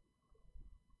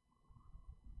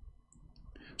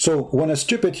 So when a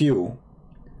stupid you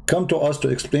come to us to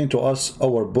explain to us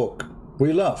our book,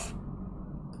 we laugh.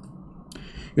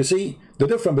 You see, the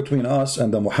difference between us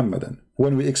and the Mohammedan,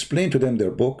 when we explain to them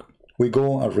their book, we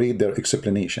go and read their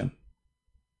explanation.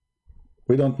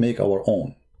 We don't make our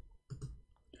own.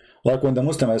 Like when the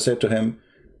Muslim, I said to him,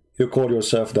 you call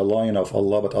yourself the lion of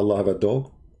Allah, but Allah have a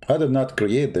dog. I did not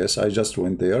create this. I just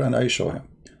went there and I show him.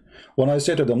 When I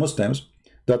say to the Muslims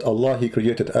that Allah, he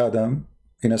created Adam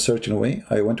in a certain way,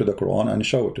 I went to the Quran and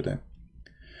showed it to them.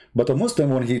 But a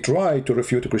Muslim, when he tried to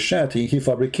refute Christianity, he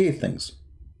fabricates things.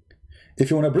 If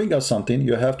you want to bring us something,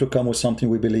 you have to come with something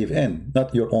we believe in,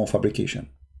 not your own fabrication.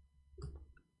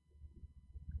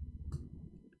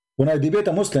 When I debate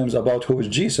the Muslims about who is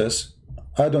Jesus,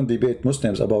 I don't debate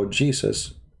Muslims about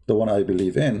Jesus, the one I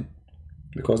believe in,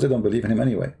 because they don't believe in him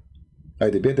anyway. I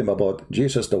debate them about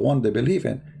Jesus, the one they believe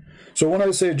in. So when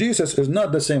I say Jesus is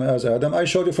not the same as Adam, I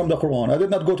showed you from the Quran. I did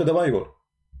not go to the Bible.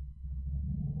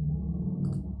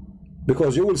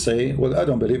 Because you will say, well, I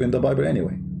don't believe in the Bible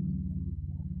anyway.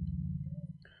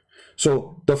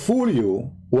 So to fool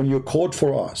you, when you quote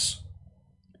for us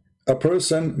a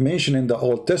person mentioned in the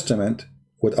Old Testament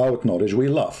without knowledge, we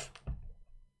laugh.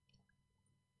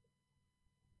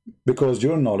 Because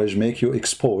your knowledge makes you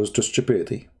exposed to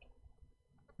stupidity.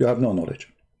 You have no knowledge.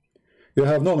 You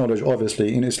have no knowledge,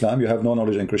 obviously, in Islam. You have no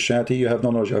knowledge in Christianity. You have no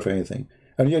knowledge of anything.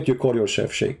 And yet you call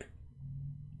yourself Sheikh.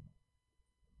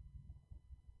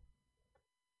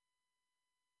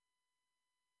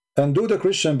 And do the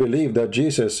Christian believe that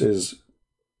Jesus is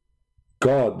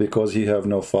God because he have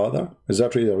no father? Is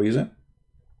that really the reason?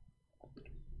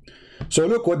 So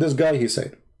look what this guy, he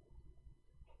said.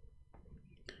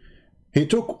 He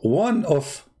took one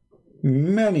of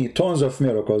many tons of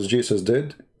miracles Jesus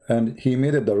did, and he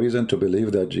made it the reason to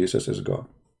believe that Jesus is God.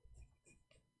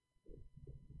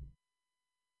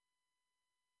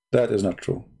 That is not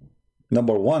true.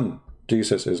 Number one,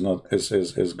 Jesus is not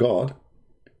is God.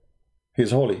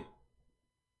 He's holy.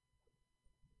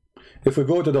 If we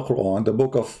go to the Quran, the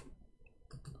book of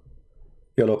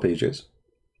yellow pages,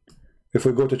 if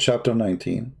we go to chapter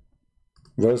 19,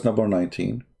 verse number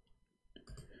 19,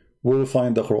 we'll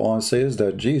find the Quran says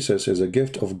that Jesus is a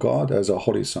gift of God as a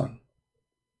holy son.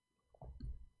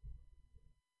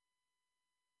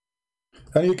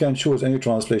 And you can choose any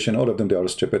translation. All of them, they are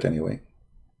stupid anyway.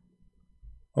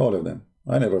 All of them.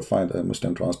 I never find a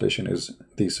Muslim translation is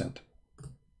decent.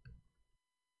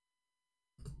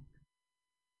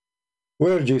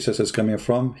 Where Jesus is coming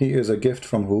from, he is a gift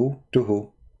from who to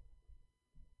who?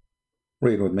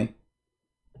 Read with me.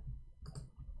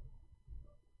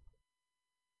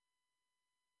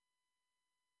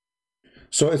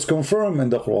 So it's confirmed in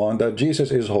the Quran that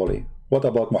Jesus is holy. What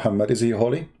about Muhammad? Is he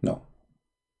holy? No.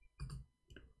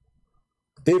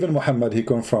 Even Muhammad, he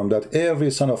confirmed that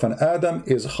every son of an Adam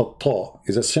is khata,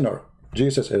 is a sinner.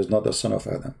 Jesus is not the son of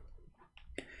Adam.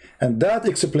 And that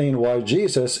explains why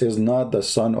Jesus is not the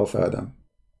son of Adam.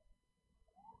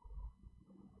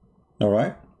 All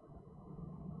right?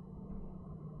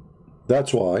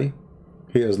 That's why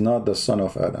he is not the son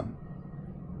of Adam.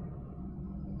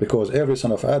 Because every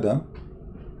son of Adam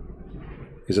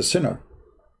is a sinner.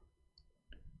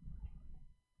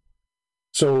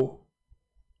 So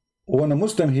when a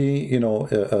Muslim, he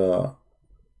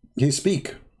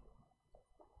speak,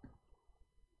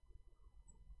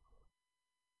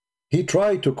 he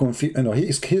try to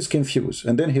confuse, he's confused,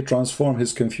 and then he transform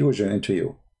his confusion into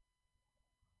you.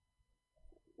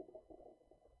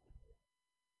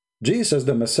 Jesus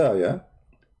the Messiah,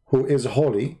 who is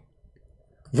holy,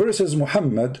 versus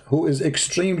Muhammad, who is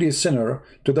extremely sinner,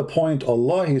 to the point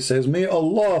Allah, he says, may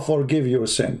Allah forgive your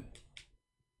sin.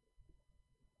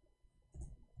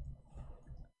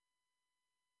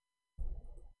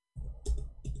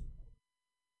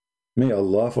 May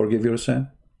Allah forgive your sin.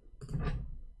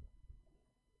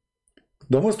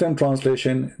 The Muslim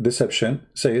translation, deception,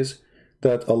 says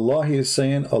that Allah, he is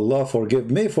saying, Allah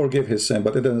may forgive his sin,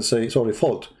 but it doesn't say, sorry,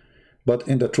 fault. But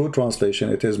in the true translation,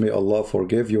 it is, may Allah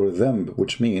forgive your dhanb,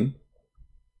 which mean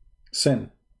sin.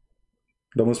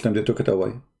 The Muslim, they took it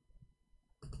away.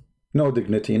 No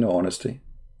dignity, no honesty.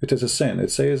 It is a sin. It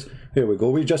says, here we go,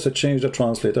 we just changed the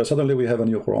translator. Suddenly we have a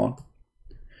new Quran.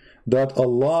 That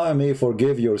Allah may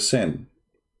forgive your sin.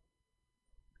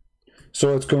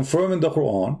 So it's confirmed in the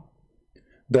Quran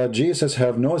that Jesus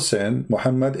have no sin.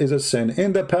 Muhammad is a sin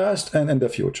in the past and in the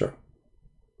future.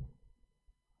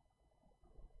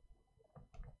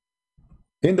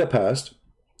 In the past,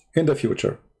 in the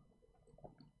future.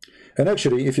 And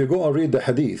actually, if you go and read the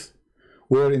hadith,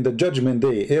 where in the judgment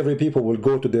day, every people will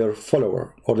go to their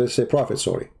follower, or let's say prophet,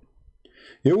 sorry.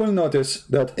 You will notice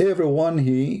that everyone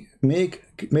he make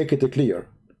it clear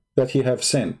that he have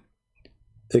sin,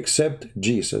 except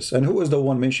Jesus. And who is the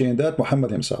one mentioning that?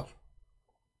 Muhammad himself.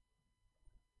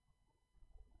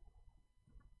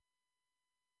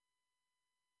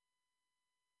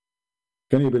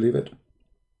 Can you believe it?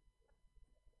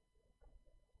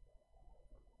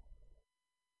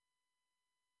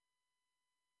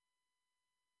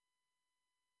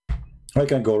 I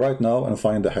can go right now and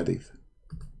find the hadith,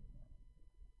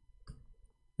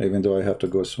 even though I have to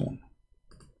go soon.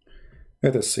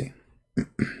 Let us see.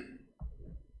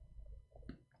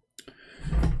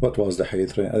 What was the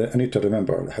hadith? I need to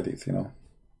remember the hadith,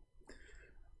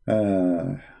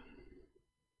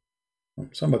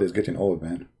 somebody's getting old,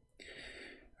 man.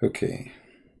 Okay.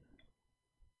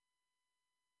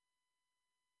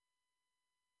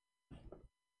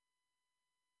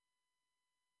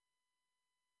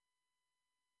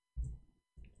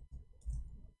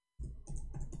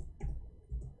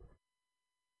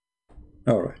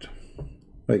 All right,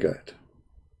 I got it.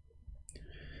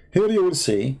 Here you will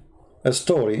see a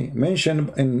story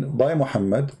mentioned by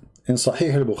Muhammad in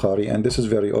Sahih al-Bukhari, and this is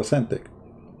very authentic.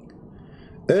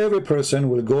 Every person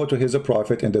will go to his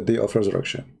prophet in the day of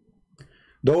resurrection.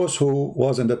 Those who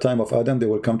was in the time of Adam, they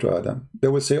will come to Adam. They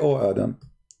will say, oh Adam,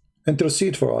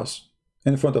 intercede for us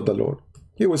in front of the Lord.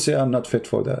 He will say, I'm not fit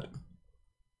for that.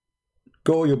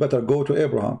 Go, you better go to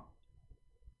Abraham.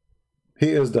 He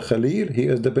is the Khalil, he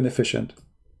is the beneficent.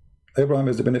 Abraham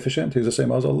is the beneficent, he's the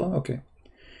same as Allah. Okay.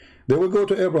 They will go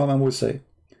to Abraham and will say,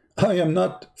 I am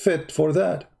not fit for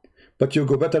that. But you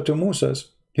go better to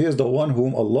Moses. He is the one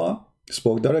whom Allah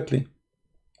spoke directly.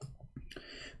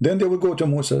 Then they will go to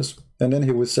Moses, and then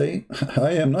he will say,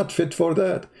 I am not fit for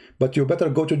that. But you better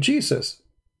go to Jesus.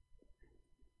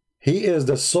 He is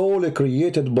the soul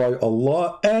created by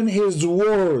Allah and his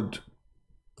word.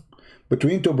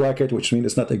 Between two brackets, which means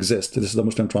it's not exist. This is the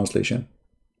Muslim translation.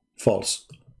 False.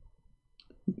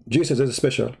 Jesus is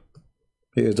special.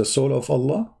 He is the soul of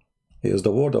Allah. He is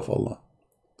the word of Allah.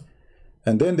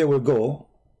 And then they will go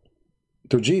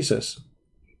to Jesus.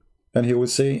 And he will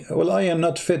say, well, I am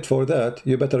not fit for that.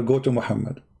 You better go to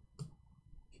Muhammad.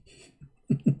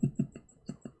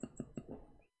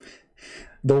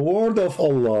 The word of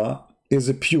Allah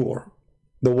is pure.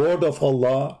 The word of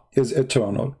Allah is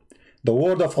eternal. The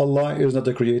word of Allah is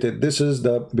not created. This is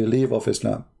the belief of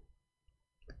Islam.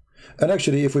 And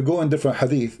actually, if we go in different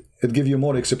hadith, it gives you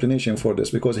more explanation for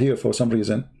this, because here, for some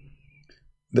reason,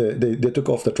 they took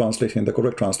off the translation, the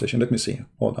correct translation. Let me see.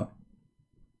 Hold on.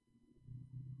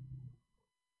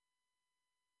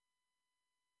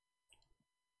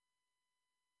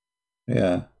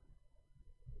 Yeah.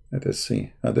 Let us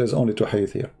see. There's only 2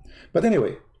 hadith here. But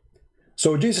anyway,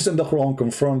 so Jesus in the Quran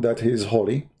confirmed that he is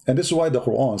holy. And this is why the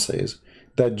Quran says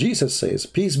that Jesus says,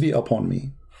 peace be upon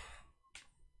me.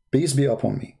 Peace be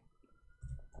upon me.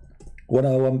 When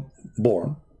I was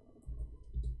born,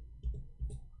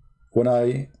 when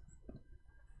I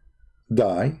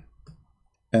die,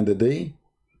 and the day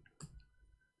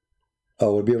I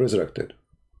will be resurrected.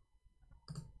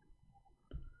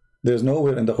 There's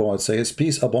nowhere in the Quran it says,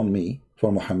 peace upon me,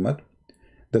 for Muhammad,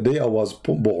 the day I was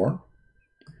born,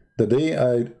 the day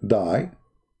I die,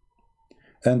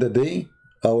 and the day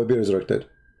I will be resurrected.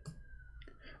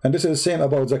 And this is the same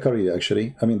about Zakaria,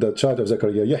 actually. I mean, the child of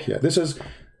Zakaria, Yahya. This is,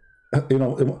 you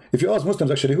know, if you ask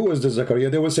Muslims, actually, who is this Zakaria?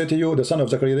 They will say to you, the son of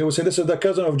Zakaria. They will say, this is the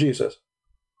cousin of Jesus.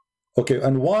 Okay,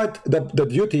 and what the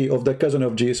duty of the cousin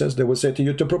of Jesus? They will say to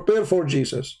you, to prepare for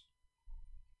Jesus.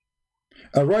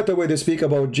 And right away, they speak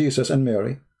about Jesus and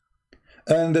Mary.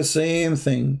 And the same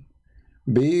thing,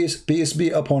 peace be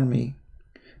upon me,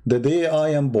 the day I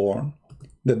am born,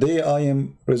 the day I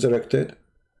am resurrected,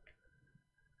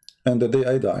 and the day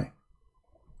I die.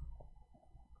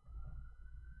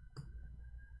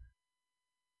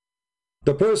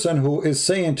 The person who is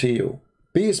saying to you,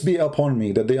 peace be upon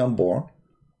me, the day I'm born,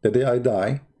 the day I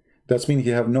die, that means he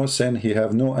have no sin, he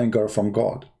have no anger from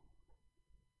God.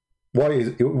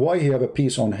 Why he have a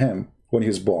peace on him when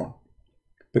he's born?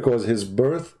 Because his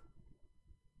birth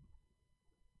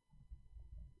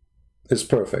is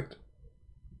perfect.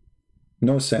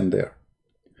 No sin there.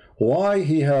 Why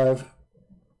he have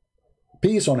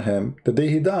peace on him the day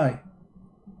he die?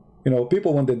 You know,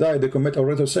 people when they die, they commit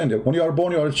already sin. When you are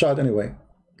born, you are a child anyway.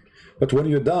 But when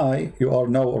you die, you are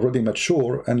now already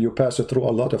mature and you pass through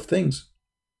a lot of things.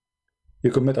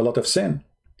 You commit a lot of sin.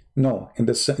 No, in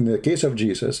the case of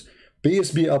Jesus,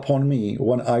 peace be upon me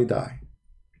when I die.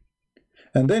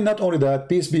 And then not only that,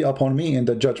 peace be upon me in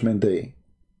the judgment day,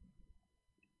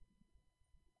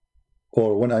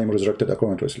 or when I am resurrected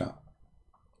according to Islam.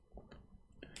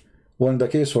 When the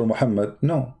case for Muhammad,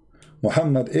 no.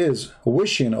 Muhammad is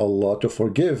wishing Allah to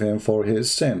forgive him for his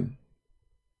sin,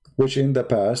 which in the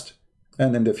past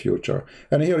and in the future.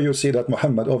 And here you see that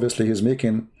Muhammad, obviously, he's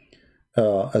making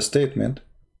a statement.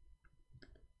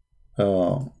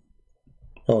 Oh,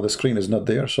 the screen is not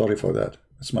there. Sorry for that.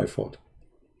 It's my fault.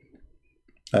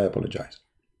 I apologize.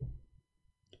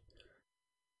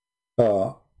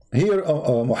 Here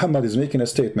Muhammad is making a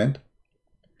statement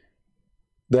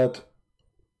that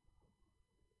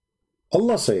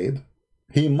Allah said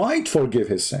he might forgive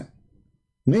his sin.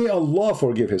 May Allah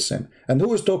forgive his sin. And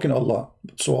who is talking Allah?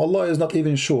 So Allah is not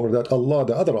even sure that Allah,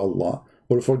 the other Allah,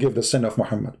 will forgive the sin of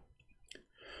Muhammad.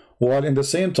 While in the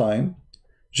same time,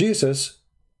 Jesus,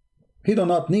 he do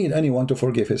not need anyone to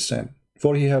forgive his sin,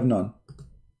 for he have none.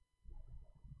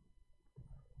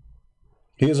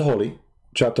 He is holy,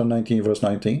 chapter 19, verse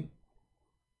 19.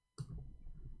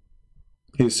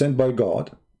 He is sent by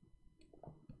God.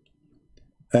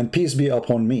 And peace be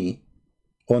upon me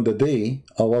on the day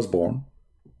I was born,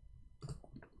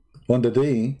 on the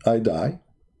day I die,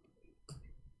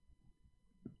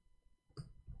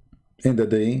 in the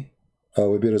day I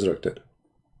will be resurrected,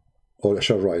 or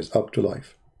shall rise up to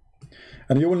life.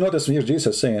 And you will notice here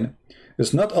Jesus saying,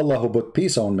 it's not Allah who put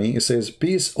peace on me, it says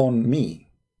peace on me.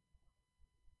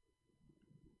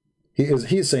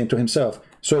 He's saying to himself,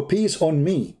 so peace on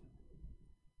me.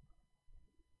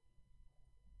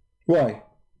 Why?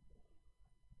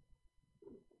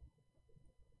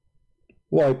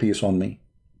 Why peace on me?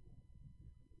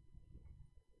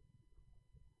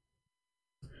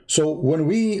 So when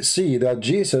we see that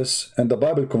Jesus, and the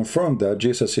Bible confirmed that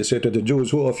Jesus, he said to the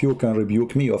Jews, who of you can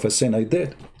rebuke me of a sin I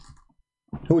did?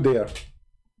 Who dare?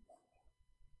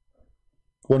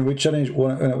 When we challenge,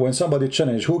 when somebody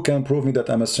challenge, who can prove me that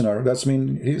I'm a sinner? That's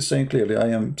mean he's saying clearly, I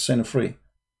am sin free.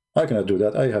 I cannot do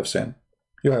that. I have sin.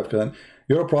 You have sin.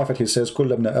 Your prophet, he says,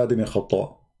 كل ابن آدم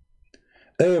خطاء.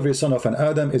 Every son of an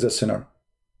Adam is a sinner.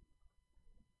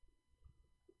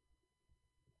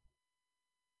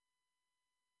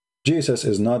 Jesus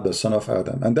is not the son of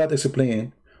Adam, and that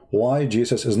explains why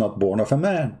Jesus is not born of a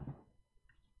man.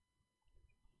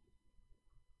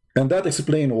 And that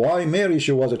explains why Mary,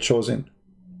 she was chosen.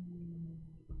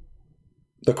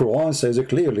 The Quran says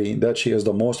clearly that she is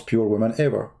the most pure woman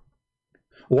ever.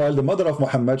 While the mother of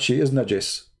Muhammad, she is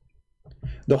najis.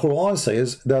 The Quran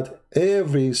says that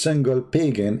every single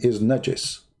pagan is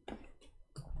najis.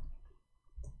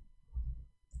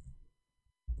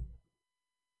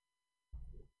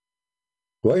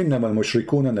 وَإِنَّمَا الْمُشْرِكُونَ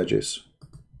نَجِسٌ.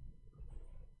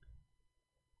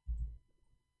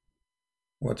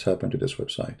 What's happened to this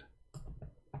website?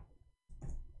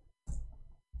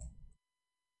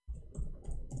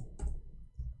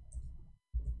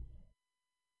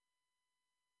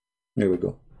 Here we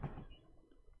go.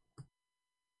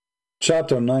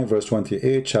 Chapter 9, verse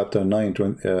 28. Chapter 9,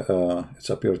 it's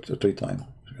up here 3 times.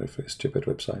 Stupid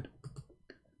website.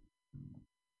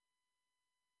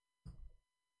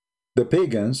 The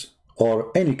pagans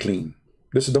are unclean.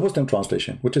 This is the Muslim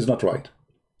translation, which is not right.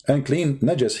 Unclean,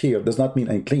 najis here does not mean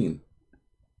unclean.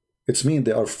 It means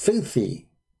they are filthy.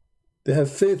 They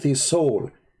have filthy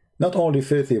soul, not only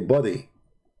filthy body.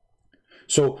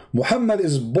 So Muhammad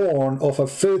is born of a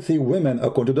filthy woman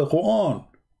according to the Quran,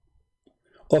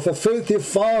 of a filthy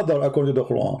father according to the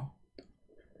Quran.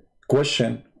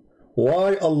 Question: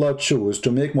 why Allah choose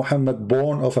to make Muhammad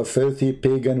born of a filthy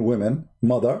pagan woman,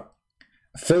 mother,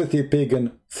 filthy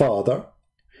pagan father,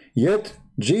 yet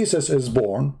Jesus is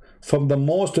born from the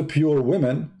most pure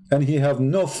women and he have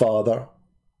no father?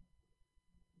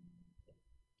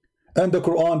 And the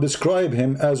Quran describe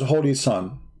him as holy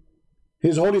son.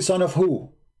 He's holy son of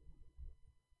who?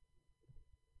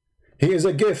 He is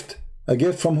a gift. A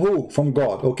gift from who? From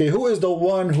God. Okay, who is the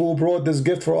one who brought this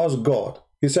gift for us? God.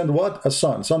 He sent what? A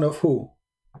son. Son of who?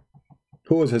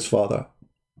 Who is his father?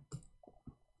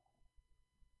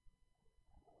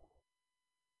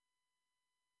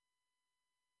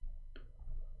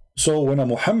 So when a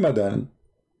Muhammadan,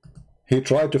 he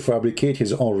tried to fabricate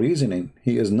his own reasoning,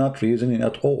 he is not reasoning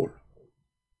at all.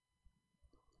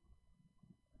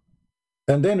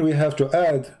 And then we have to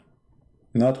add,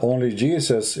 not only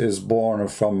Jesus is born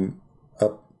from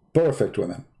a perfect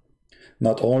woman,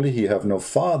 not only he have no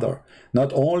father,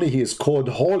 not only he is called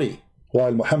holy,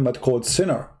 while Muhammad called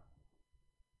sinner.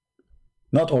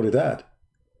 Not only that,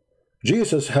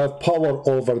 Jesus have power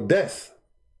over death.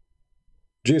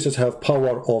 Jesus have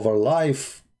power over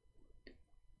life,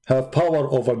 have power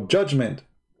over judgment.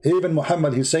 Even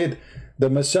Muhammad, he said, the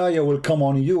Messiah will come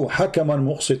on you, hakaman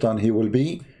muqsitan, he will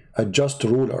be a just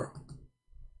ruler.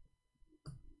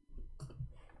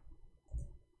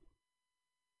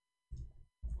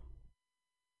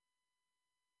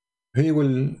 He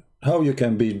will, how you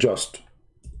can be just?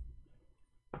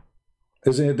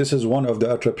 Isn't it, this is one of the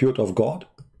attributes of God?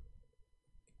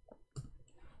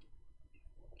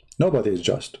 Nobody is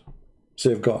just,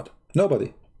 save God.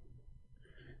 Nobody.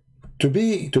 To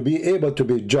be able to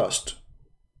be just,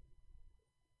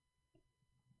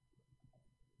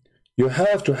 you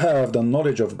have to have the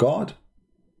knowledge of God,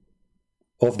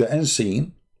 of the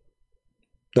unseen,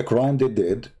 the crime they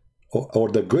did, or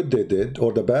the good they did,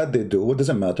 or the bad they do, it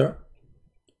doesn't matter.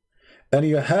 And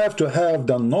you have to have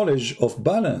the knowledge of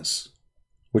balance,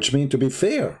 which means to be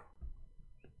fair.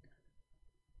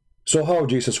 So how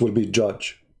Jesus will be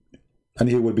judge? And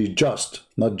he will be just,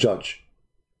 not judge.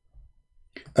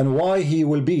 And why he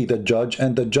will be the judge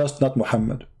and the just, not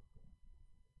Muhammad?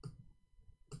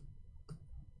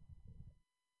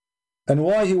 And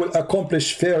why he will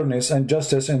accomplish fairness and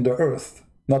justice in the earth,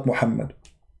 not Muhammad?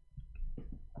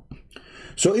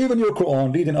 So even your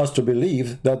Quran leading us to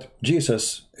believe that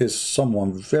Jesus is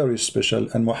someone very special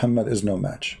and Muhammad is no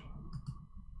match.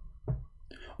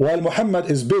 While Muhammad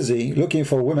is busy looking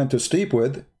for women to sleep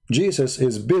with, Jesus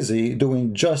is busy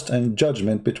doing just and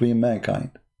judgment between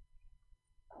mankind.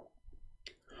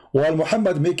 While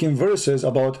Muhammad making verses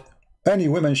about any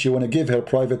woman she want to give her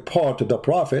private part to the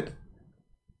Prophet,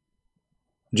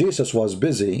 Jesus was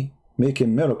busy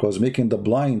making miracles, making the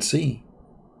blind see.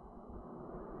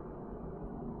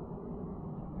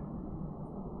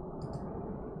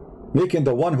 Making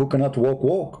the one who cannot walk,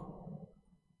 walk.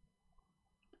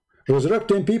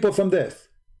 Resurrecting people from death.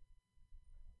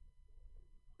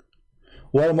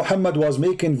 While Muhammad was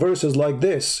making verses like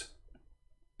this,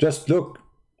 just look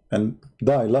and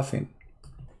die laughing.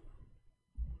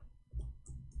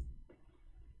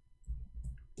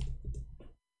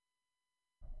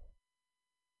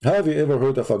 Have you ever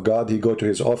heard of a God, he go to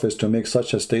his office to make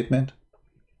such a statement?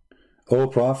 Oh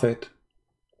Prophet,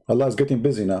 Allah is getting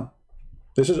busy now.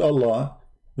 This is Allah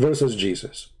versus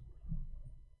Jesus.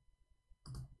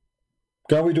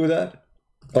 Can we do that?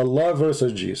 Allah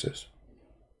versus Jesus.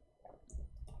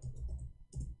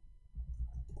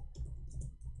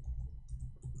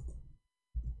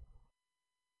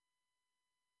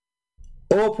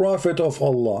 O Prophet of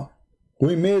Allah,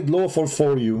 we made lawful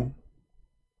for you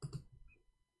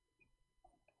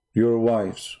your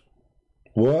wives.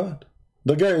 What?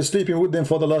 The guy is sleeping with them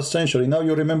for the last century. Now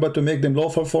you remember to make them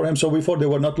lawful for him, so before they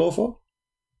were not lawful?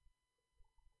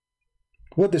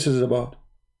 What this is about?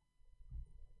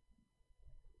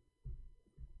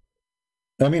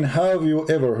 I mean, have you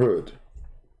ever heard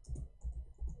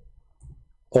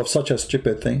of such a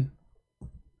stupid thing?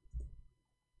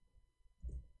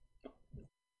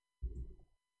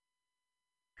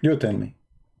 You tell me.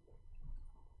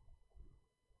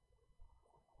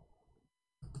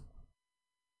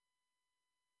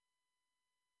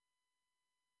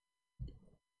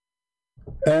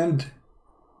 And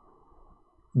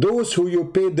those who you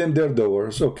paid them their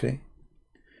dollars, okay.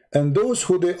 And those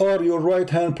who they are your right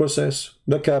hand possess,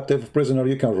 the captive prisoner,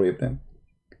 you can rape them.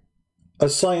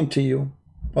 Assigned to you.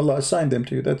 Allah assigned them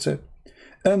to you, that's it.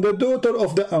 And the daughter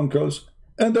of the uncles,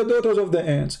 and the daughters of the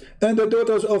aunts, and the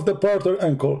daughters of the partner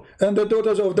uncle, and the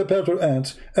daughters of the partner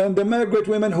aunts, and the married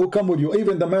women who come with you,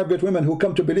 even the married women who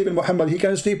come to believe in Muhammad, he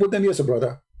can sleep with them, yes,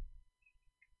 brother.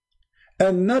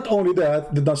 And not only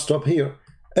that, did not stop here.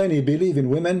 Any believing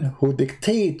women who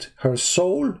dictate her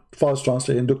soul, false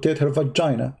translation, dictate her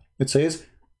vagina. It says,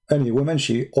 any woman,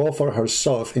 she offer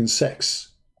herself in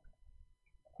sex.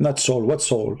 Not soul. What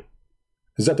soul?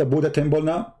 Is that a Buddha temple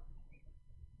now?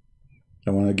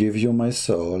 I want to give you my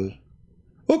soul.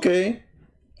 Okay,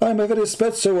 I'm a very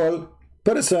spiritual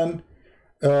person.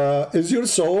 Is your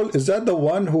soul, is that the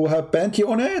one who have panty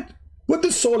on it? What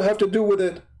does soul have to do with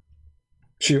it?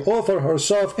 She offer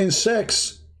herself in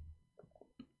sex.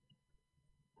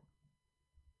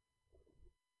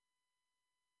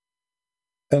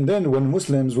 And then when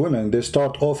Muslims women, they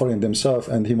start offering themselves,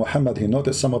 and Muhammad, he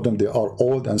noticed some of them, they are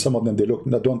old, and some of them, they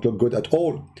don't look good at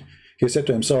all. He said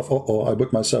to himself, oh, I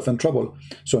put myself in trouble.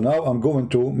 So now I'm going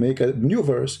to make a new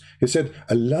verse. He said,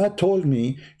 Allah told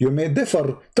me, you may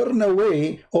differ, turn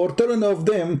away, or turn off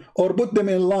them, or put them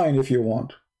in line if you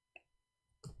want.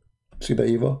 See the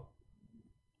evil?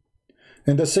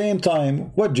 In the same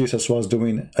time, what Jesus was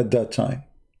doing at that time?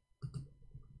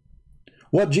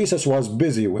 What Jesus was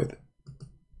busy with?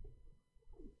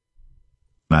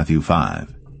 Matthew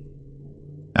 5.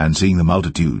 And seeing the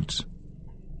multitudes,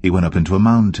 he went up into a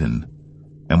mountain,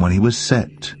 and when he was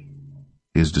set,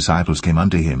 his disciples came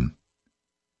unto him.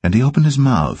 And he opened his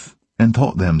mouth, and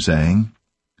taught them, saying,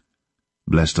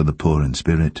 Blessed are the poor in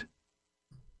spirit,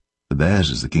 for theirs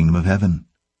is the kingdom of heaven.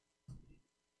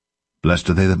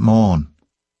 Blessed are they that mourn,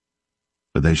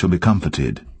 for they shall be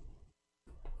comforted.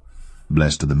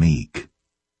 Blessed are the meek,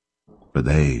 for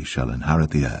they shall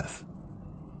inherit the earth.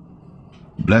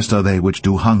 Blessed are they which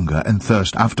do hunger and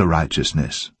thirst after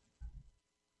righteousness,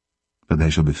 for they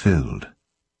shall be filled.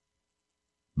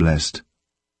 Blessed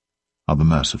are the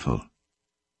merciful,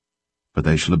 for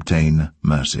they shall obtain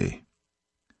mercy.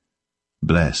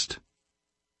 Blessed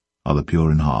are the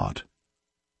pure in heart,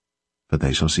 for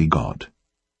they shall see God.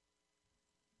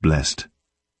 Blessed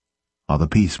are the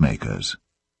peacemakers,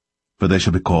 for they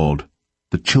shall be called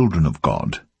the children of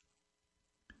God.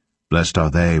 Blessed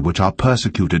are they which are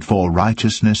persecuted for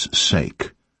righteousness'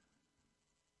 sake,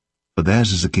 for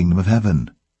theirs is the kingdom of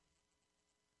heaven.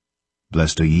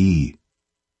 Blessed are ye,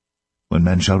 when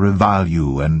men shall revile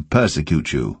you and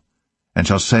persecute you, and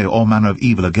shall say all manner of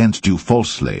evil against you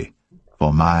falsely,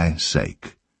 for my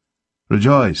sake.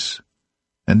 Rejoice,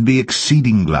 and be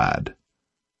exceeding glad,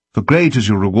 for great is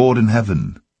your reward in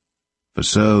heaven, for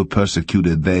so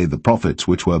persecuted they the prophets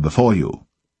which were before you.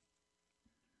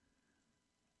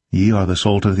 Ye are the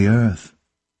salt of the earth.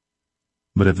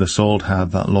 But if the salt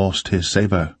have lost his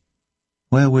savour,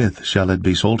 wherewith shall it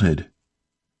be salted?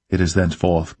 It is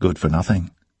thenceforth good for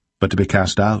nothing, but to be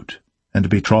cast out, and to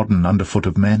be trodden under foot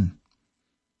of men.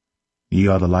 Ye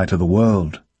are the light of the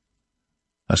world.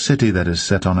 A city that is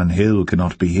set on an hill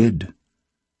cannot be hid.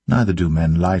 Neither do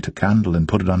men light a candle and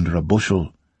put it under a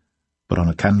bushel, but on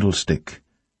a candlestick,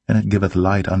 and it giveth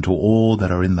light unto all that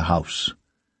are in the house.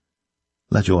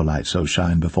 Let your light so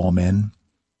shine before men,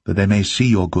 that they may see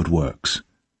your good works,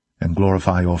 and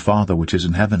glorify your Father which is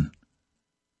in heaven.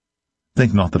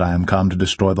 Think not that I am come to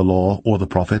destroy the law or the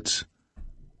prophets.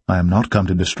 I am not come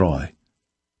to destroy,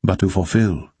 but to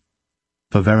fulfill.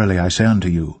 For verily I say unto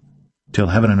you, till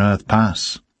heaven and earth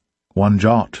pass, one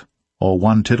jot or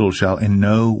one tittle shall in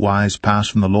no wise pass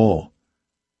from the law,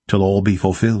 till all be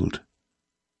fulfilled.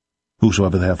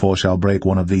 Whosoever therefore shall break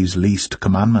one of these least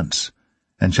commandments,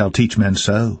 and shall teach men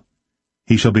so,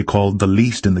 he shall be called the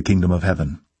least in the kingdom of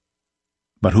heaven.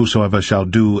 But whosoever shall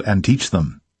do and teach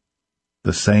them,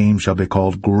 the same shall be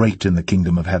called great in the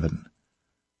kingdom of heaven.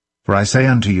 For I say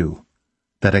unto you,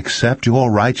 that except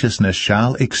your righteousness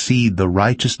shall exceed the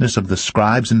righteousness of the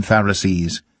scribes and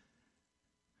Pharisees,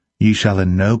 ye shall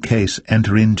in no case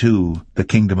enter into the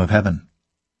kingdom of heaven.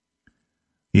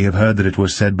 Ye have heard that it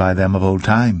was said by them of old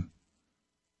time,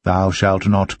 Thou shalt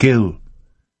not kill,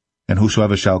 and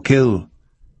whosoever shall kill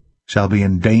shall be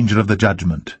in danger of the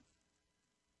judgment.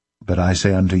 But I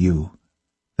say unto you,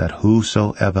 that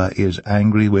whosoever is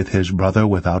angry with his brother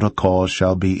without a cause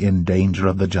shall be in danger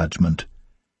of the judgment.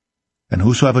 And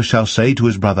whosoever shall say to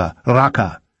his brother,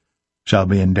 Raka, shall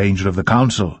be in danger of the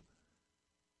council.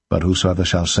 But whosoever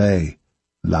shall say,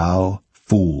 Thou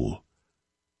fool,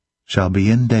 shall be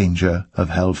in danger of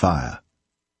hell fire.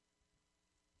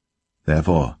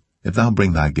 Therefore, if thou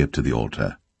bring thy gift to the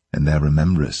altar, and there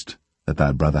rememberest that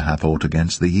thy brother hath aught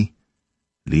against thee,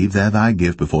 leave there thy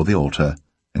gift before the altar,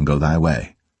 and go thy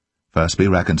way. First be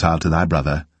reconciled to thy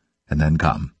brother, and then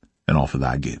come, and offer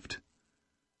thy gift.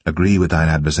 Agree with thine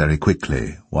adversary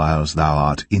quickly, whilst thou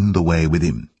art in the way with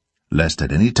him, lest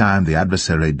at any time the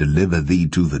adversary deliver thee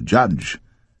to the judge,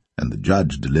 and the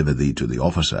judge deliver thee to the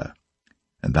officer,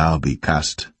 and thou be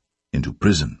cast into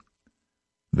prison.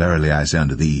 Verily I say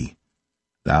unto thee,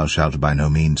 thou shalt by no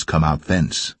means come out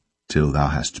thence, till thou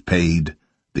hast paid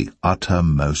the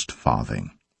uttermost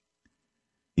farthing.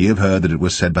 Ye have heard that it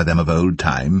was said by them of old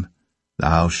time,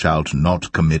 Thou shalt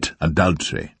not commit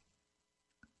adultery.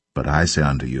 But I say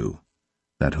unto you,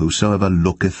 that whosoever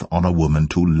looketh on a woman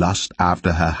to lust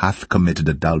after her hath committed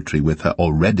adultery with her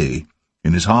already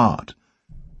in his heart.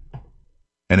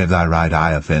 And if thy right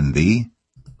eye offend thee...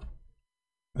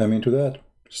 To that,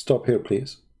 stop here,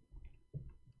 please.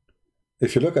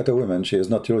 If you look at a woman, she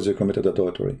is not usually committed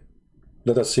adultery.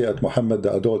 Let us see at Muhammad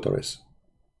the adulteress.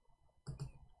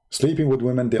 Sleeping with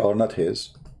women, they are not his.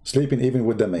 Sleeping even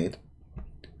with the maid.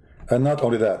 And not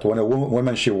only that, when a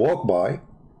woman she walked by,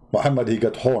 Muhammad, he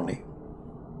got horny.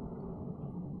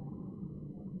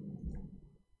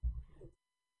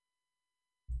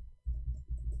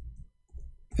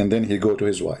 And then he go to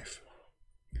his wife.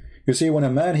 You see, when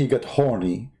a man, he got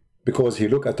horny because he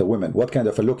looked at a woman, what kind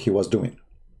of a look he was doing?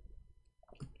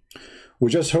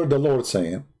 We just heard the Lord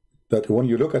saying that when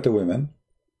you look at a woman,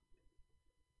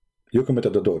 you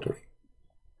committed adultery.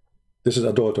 This is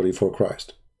adultery for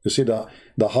Christ. You see the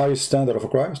highest standard of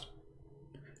Christ?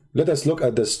 Let us look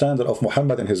at the standard of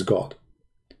Muhammad and his God.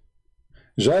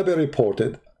 Jabir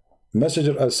reported,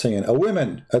 messenger as saying, a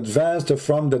woman advanced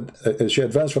from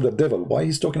the devil. Why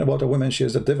he's talking about a woman? She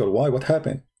is the devil. Why? What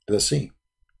happened? Let's see.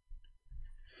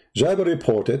 Jabir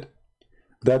reported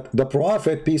that the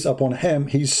Prophet, peace upon him,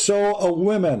 he saw a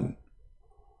woman.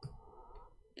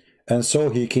 And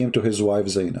so he came to his wife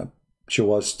Zainab. She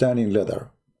was standing leather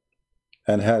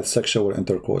and had sexual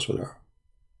intercourse with her.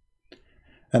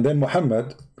 And then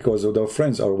Muhammad, because their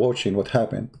friends are watching what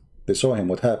happened, they saw him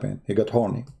what happened, he got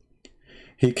horny.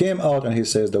 He came out and he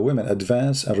says, the women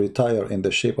advance and retire in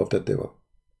the shape of the devil.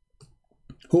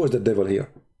 Who is the devil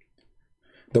here?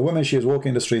 The woman, she is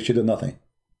walking the street, she did nothing.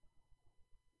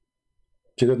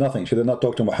 She did nothing. She did not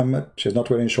talk to Muhammad. She is not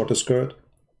wearing short skirt.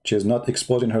 She is not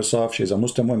exposing herself. She is a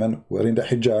Muslim woman wearing the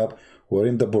hijab,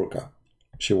 wearing the burqa.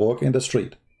 She walked in the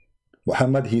street.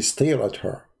 Muhammad, he stared at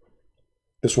her.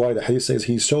 That's why the hadith says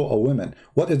he saw a woman.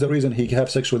 What is the reason he had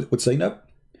sex with Zainab?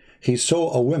 He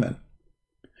saw a woman.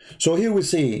 So here we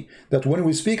see that when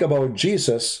we speak about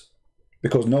Jesus,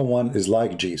 because no one is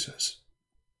like Jesus.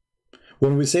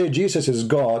 When we say Jesus is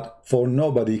God, for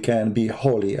nobody can be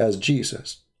holy as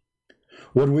Jesus.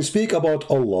 When we speak about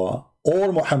Allah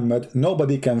or Muhammad,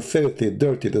 nobody can filthy,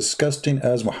 dirty, disgusting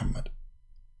as Muhammad.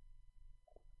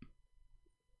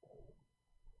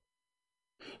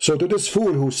 So to this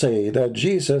fool who say that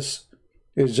Jesus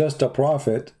is just a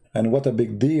prophet, and what a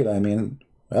big deal, Adam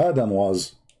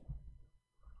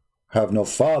have no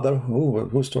father.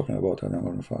 Who's talking about Adam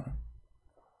or no father?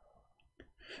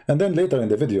 And then later in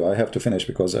the video, I have to finish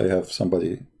because I have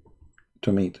somebody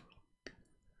to meet.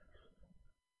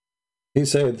 He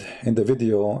said in the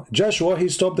video, Joshua, he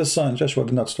stopped the sun. Joshua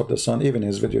did not stop the sun. Even in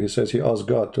his video, he says he asked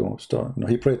God to stop. No,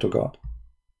 he prayed to God.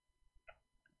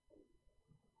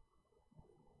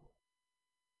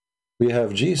 We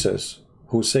have Jesus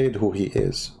who said who he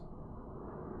is.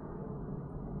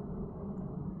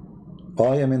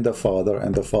 I am in the Father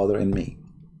and the Father in me.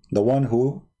 The one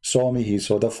who saw me, he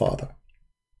saw the Father.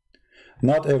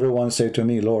 Not everyone say to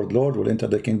me, Lord, Lord, will enter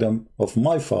the kingdom of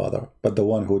my Father, but the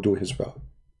one who do his will.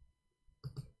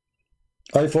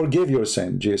 I forgive your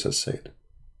sin, Jesus said.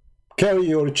 Carry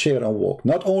your chair and walk.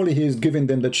 Not only he is giving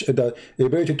them the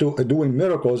ability to doing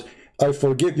miracles, I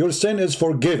forgive. Your sin is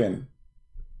forgiven.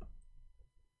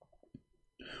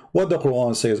 What the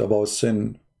Quran says about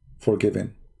sin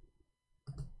forgiven.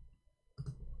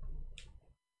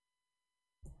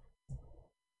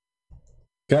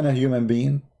 Can a human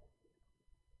being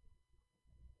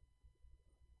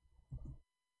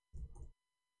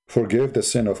forgive the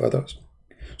sin of others.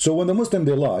 So when the Muslim,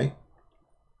 they lie,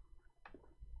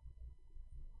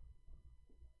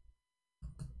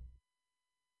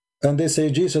 and they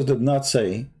say Jesus did not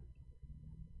say,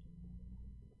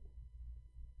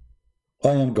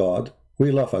 I am God,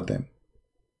 we laugh at them.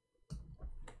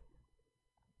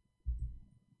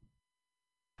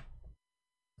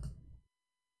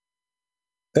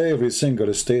 Every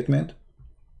single statement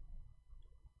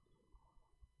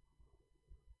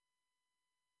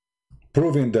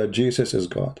proving that Jesus is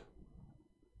God.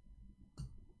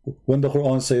 When the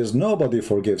Quran says nobody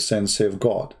forgives sin save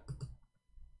God,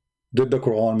 did the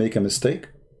Quran make a mistake?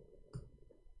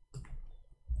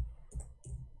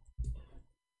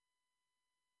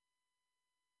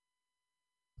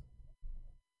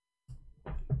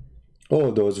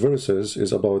 All those verses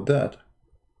is about that.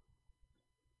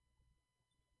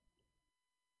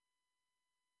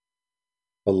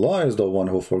 Allah is the one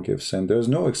who forgives sin. There is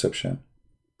no exception.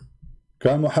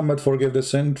 Can Muhammad forgive the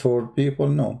sin for people?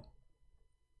 No.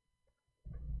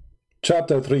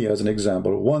 Chapter 3 as an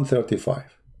example,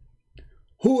 135.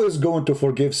 Who is going to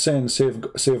forgive sin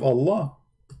save Allah?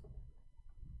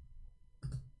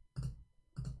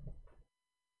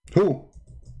 Who?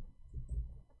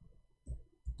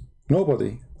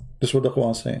 Nobody. This is what the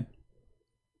Quran is saying.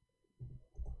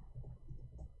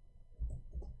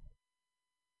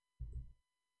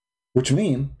 Which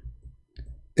means,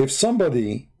 if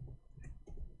somebody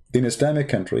in Islamic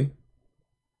country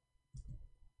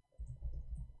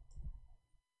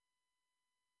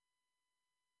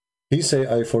he say,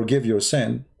 I forgive your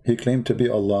sin, he claimed to be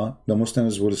Allah, the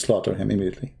Muslims will slaughter him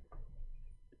immediately.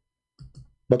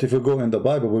 But if you go in the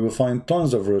Bible, we will find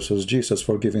tons of verses, Jesus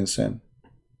forgiving sin.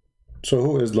 So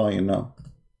who is lying now?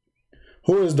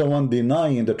 Who is the one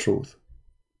denying the truth?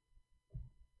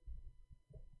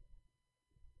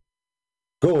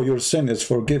 Go, your sin is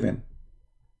forgiven.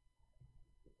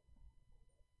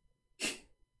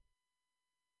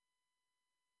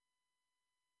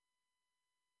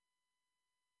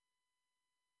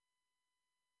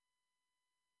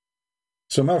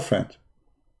 So my friend,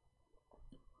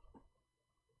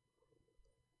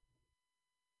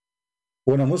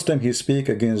 when a Muslim he speak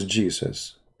against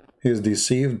Jesus, he is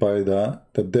deceived by the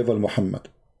devil Muhammad.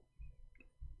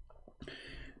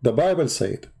 The Bible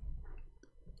said,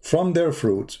 from their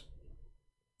fruits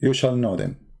you shall know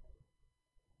them.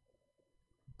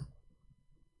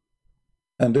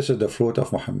 And this is the fruit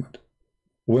of Muhammad.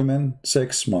 Women,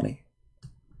 sex, money.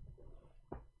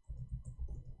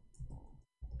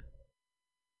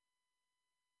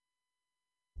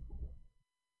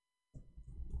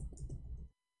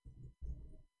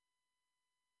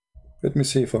 Let me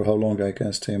see for how long I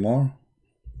can stay more.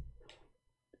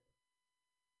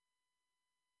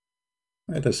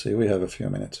 Let us see, we have a few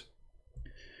minutes.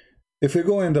 If we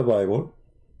go in the Bible,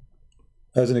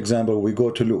 as an example, we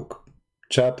go to Luke,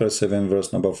 chapter 7,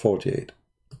 verse number 48.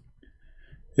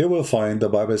 You will find the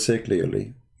Bible say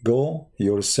clearly, go,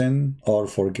 your sin are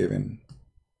forgiven.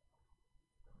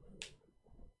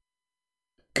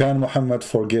 Can Muhammad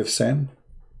forgive sin?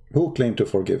 Who claimed to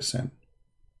forgive sin?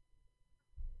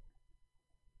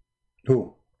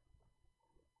 Who?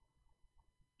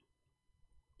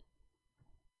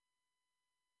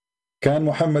 Can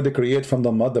Muhammad create from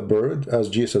the mud a bird as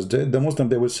Jesus did? The Muslim,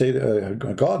 they would say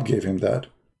God gave him that.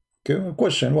 Okay,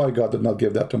 question, why God did not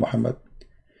give that to Muhammad?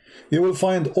 You will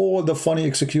find all the funny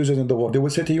excuses in the world. They will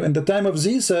say to you, in the time of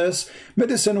Jesus,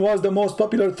 medicine was the most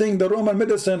popular thing, the Roman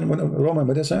medicine. Roman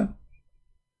medicine?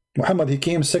 Muhammad, he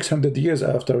came 600 years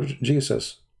after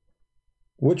Jesus.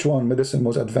 Which one medicine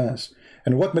was advanced?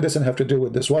 And what medicine have to do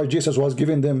with this? Why Jesus was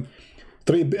giving them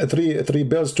three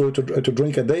pills to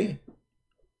drink a day?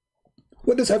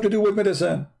 What does this have to do with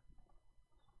medicine?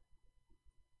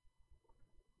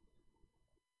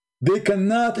 They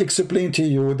cannot explain to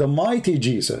you the mighty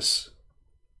Jesus.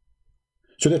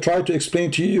 So they try to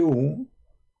explain to you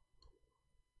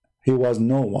he was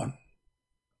no one.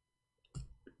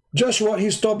 Joshua,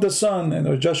 he stopped the sun,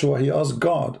 and Joshua, he asked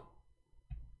God.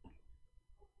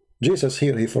 Jesus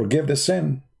here, he forgave the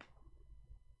sin.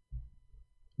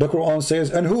 The Quran says,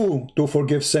 and who to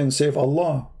forgive sin save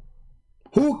Allah?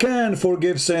 Who can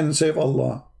forgive sin save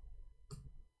Allah?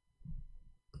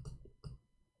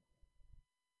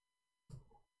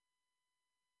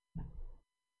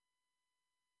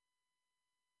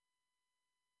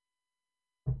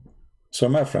 So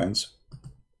my friends,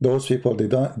 those people,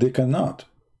 they cannot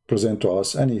present to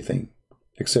us anything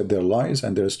except their lies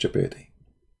and their stupidity.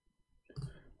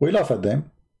 We laugh at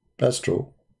them, that's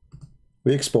true.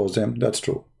 We expose them, that's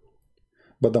true.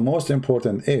 But the most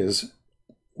important is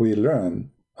we learn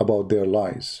about their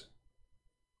lies,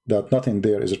 that nothing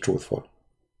there is truthful.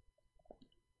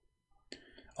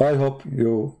 I hope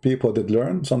you people did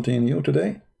learn something new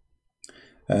today.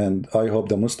 And I hope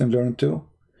the Muslim learned too.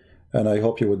 And I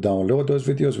hope you would download those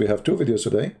videos. We have 2 videos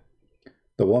today.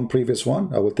 The one previous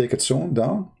one, I will take it soon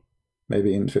down.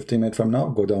 Maybe in 15 minutes from now,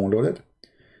 go download it.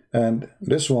 And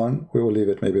this one, we will leave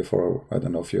it maybe for, I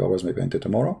don't know, a few hours, maybe until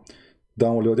tomorrow.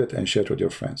 Download it and share it with your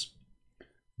friends.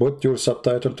 Put your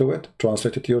subtitle to it,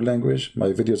 translate it to your language. My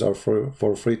videos are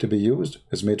for free to be used.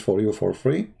 It's made for you for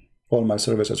free. All my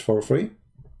services for free,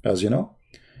 as you know.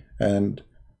 And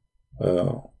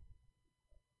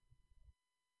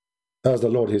as the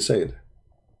Lord, He said,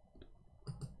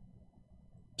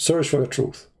 search for the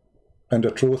truth, and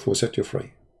the truth will set you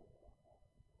free.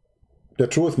 The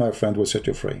truth, my friend, will set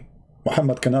you free.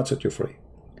 Muhammad cannot set you free.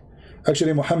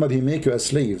 Actually, Muhammad, he make you a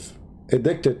slave,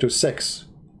 addicted to sex.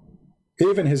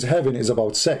 Even his heaven is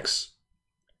about sex.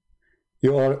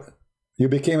 You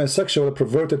became a sexual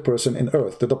perverted person in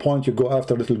earth, to the point you go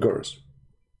after little girls.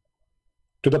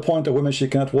 To the point a woman, she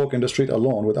cannot walk in the street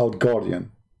alone without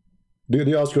guardian. Do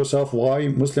you ask yourself why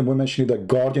Muslim women she need a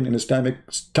guardian in Islamic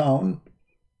town?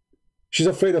 She's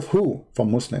afraid of who?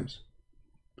 From Muslims.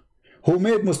 Who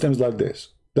made Muslims like this?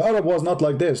 The Arab was not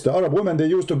like this. The Arab women, they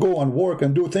used to go and work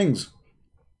and do things.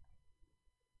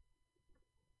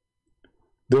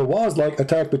 There was like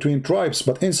attack between tribes,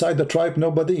 but inside the tribe,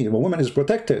 nobody. The woman is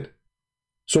protected.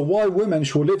 So why women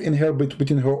who live in her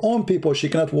between her own people, she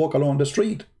cannot walk along the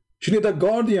street? She need a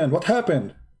guardian. What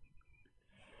happened?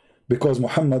 Because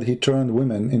Muhammad, he turned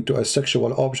women into a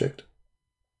sexual object.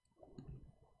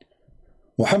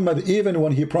 Muhammad, even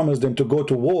when he promised them to go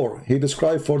to war, he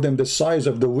described for them the size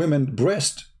of the women's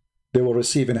breast they will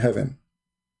receive in heaven.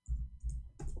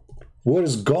 Where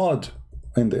is God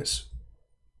in this?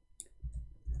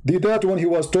 Did that when he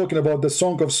was talking about the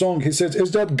Song of Songs, he says,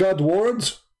 is that God's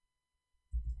words?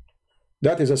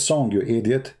 That is a song, you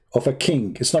idiot, of a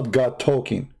king. It's not God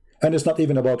talking. And it's not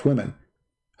even about women.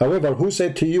 However, who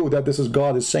said to you that this is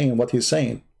God is saying what he's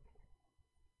saying?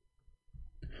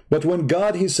 But when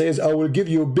God, he says, I will give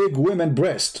you big women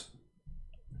breast.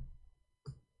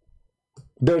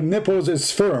 Their nipples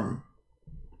is firm.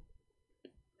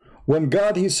 When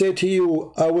God, he said to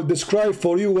you, I will describe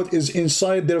for you what is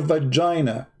inside their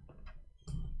vagina.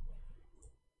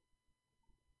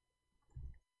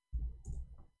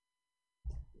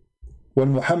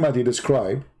 When Muhammad, he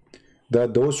described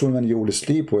that those women you will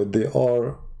sleep with, they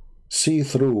are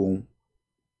see-through,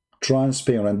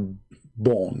 transparent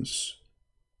bones.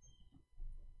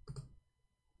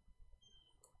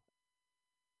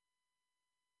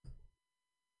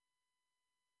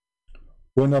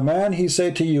 When a man, he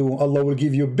said to you, Allah will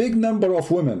give you a big number of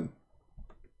women.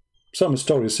 Some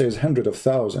story says hundreds of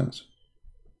thousands.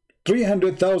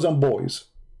 300,000 boys.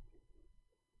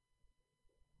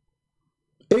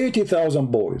 80,000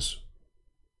 boys.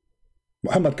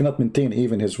 Muhammad cannot maintain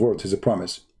even his words, his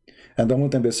promise. And then one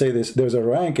time they say this, there's a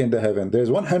rank in the heaven.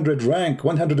 There's 100 rank,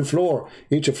 100 floor.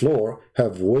 Each floor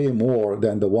have way more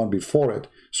than the one before it.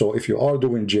 So if you are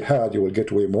doing jihad, you will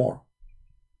get way more.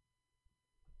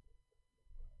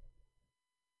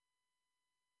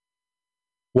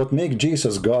 What makes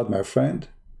Jesus God, my friend,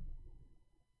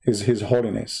 is his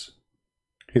holiness,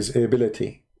 his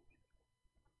ability.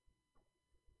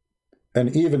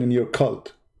 And even in your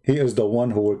cult, he is the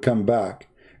one who will come back,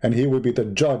 and he will be the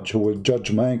judge who will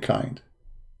judge mankind.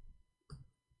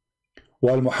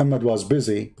 While Muhammad was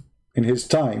busy in his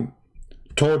time,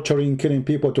 torturing, killing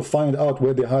people to find out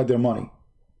where they hide their money.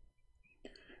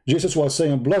 Jesus was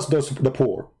saying, bless the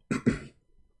poor.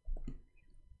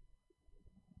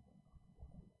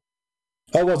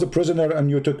 I was a prisoner and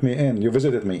you took me in, you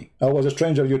visited me. I was a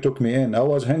stranger, you took me in. I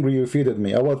was hungry, you feeded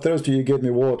me. I was thirsty, you gave me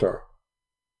water.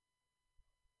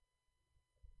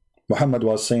 Muhammad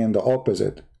was saying the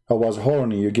opposite. I was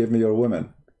horny, you gave me your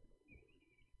women.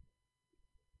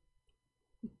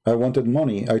 I wanted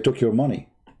money, I took your money.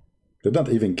 Did not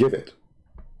even give it.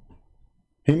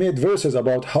 He made verses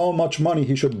about how much money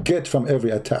he should get from every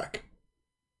attack.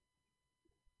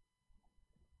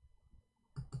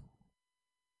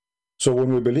 So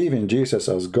when we believe in Jesus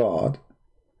as God,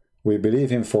 we believe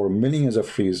him for millions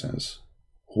of reasons.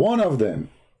 One of them,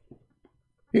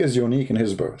 he is unique in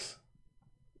his birth.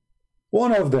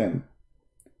 One of them,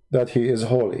 that he is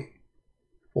holy.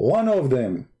 One of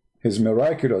them is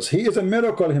miraculous. He is a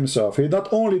miracle himself. He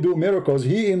not only do miracles,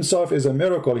 he himself is a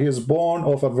miracle. He is born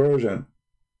of a virgin.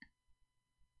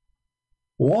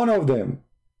 One of them,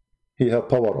 he has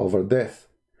power over death.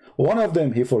 One of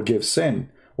them, he forgives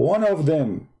sin. One of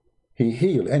them, he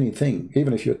heals anything,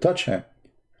 even if you touch him.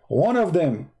 One of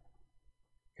them,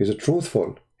 he's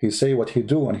truthful. He say what he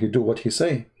do and he do what he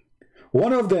say.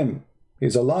 One of them,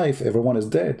 he's alive, everyone is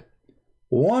dead.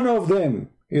 One of them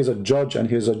is a judge and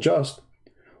he is a just.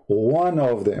 One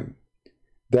of them,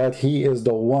 that he is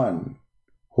the one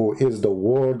who is the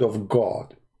Word of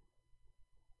God,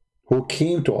 who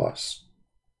came to us,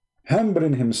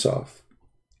 humbling himself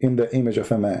in the image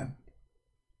of a man,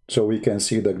 so we can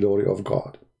see the glory of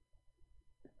God.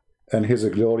 And his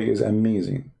glory is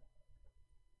amazing.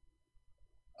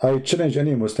 I challenge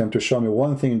any Muslim to show me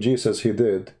one thing Jesus he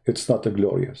did, it's not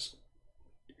glorious.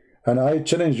 And I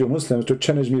challenge you Muslims to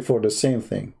challenge me for the same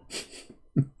thing.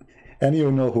 And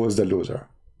you know who is the loser.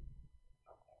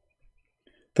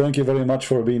 Thank you very much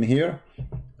for being here.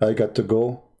 I got to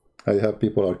go. I have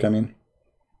people are coming.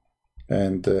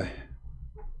 And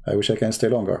I wish I can stay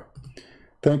longer.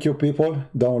 Thank you, people.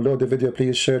 Download the video,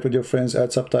 please. Share it with your friends.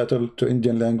 Add subtitle to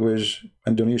Indian language,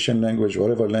 Indonesian language,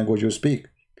 whatever language you speak.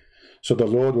 So the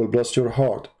Lord will bless your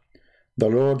heart. The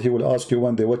Lord, he will ask you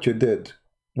one day what you did,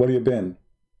 where you been.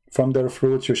 From their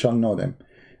fruits you shall know them.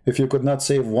 If you could not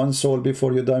save one soul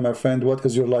before you die, my friend, what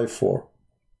is your life for?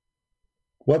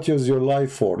 What is your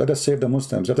life for? Let us save the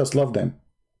Muslims. Let us love them.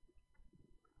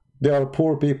 They are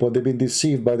poor people. They've been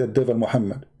deceived by the devil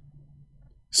Muhammad.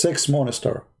 Sex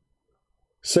monster.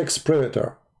 Sex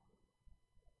predator.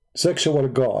 Sexual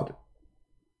god.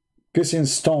 Kissing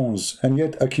stones and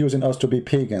yet accusing us to be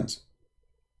pagans.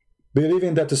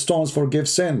 Believing that the stones forgive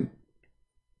sin.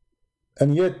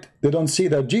 And yet they don't see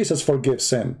that Jesus forgives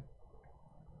sin.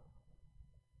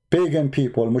 Pagan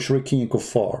people, mushrikeen,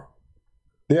 kuffar.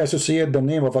 They associate the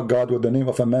name of a God with the name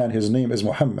of a man. His name is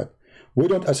Muhammad. We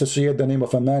don't associate the name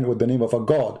of a man with the name of a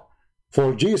God.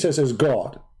 For Jesus is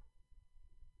God.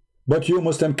 But you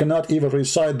Muslim cannot even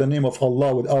recite the name of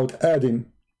Allah without adding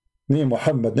name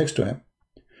Muhammad next to him.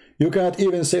 You cannot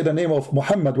even say the name of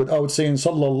Muhammad without saying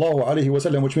Sallallahu Alaihi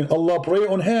Wasallam, which means Allah pray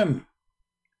on him.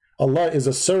 Allah is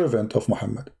a servant of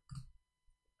Muhammad.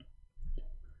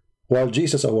 While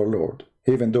Jesus our Lord,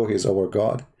 even though he is our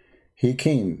God, he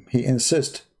came, he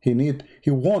insists, he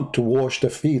want to wash the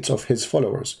feet of his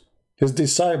followers, his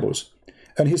disciples.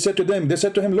 And he said to them, they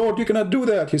said to him, Lord, you cannot do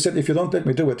that. He said, if you don't let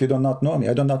me do it, you do not know me.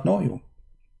 I do not know you.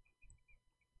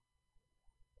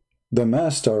 The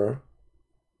master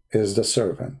is the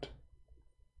servant.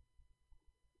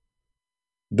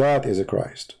 That is a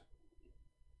Christ.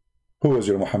 Who is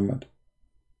your Muhammad?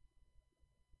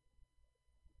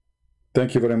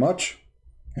 Thank you very much,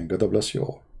 and God bless you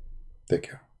all. Take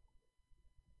care.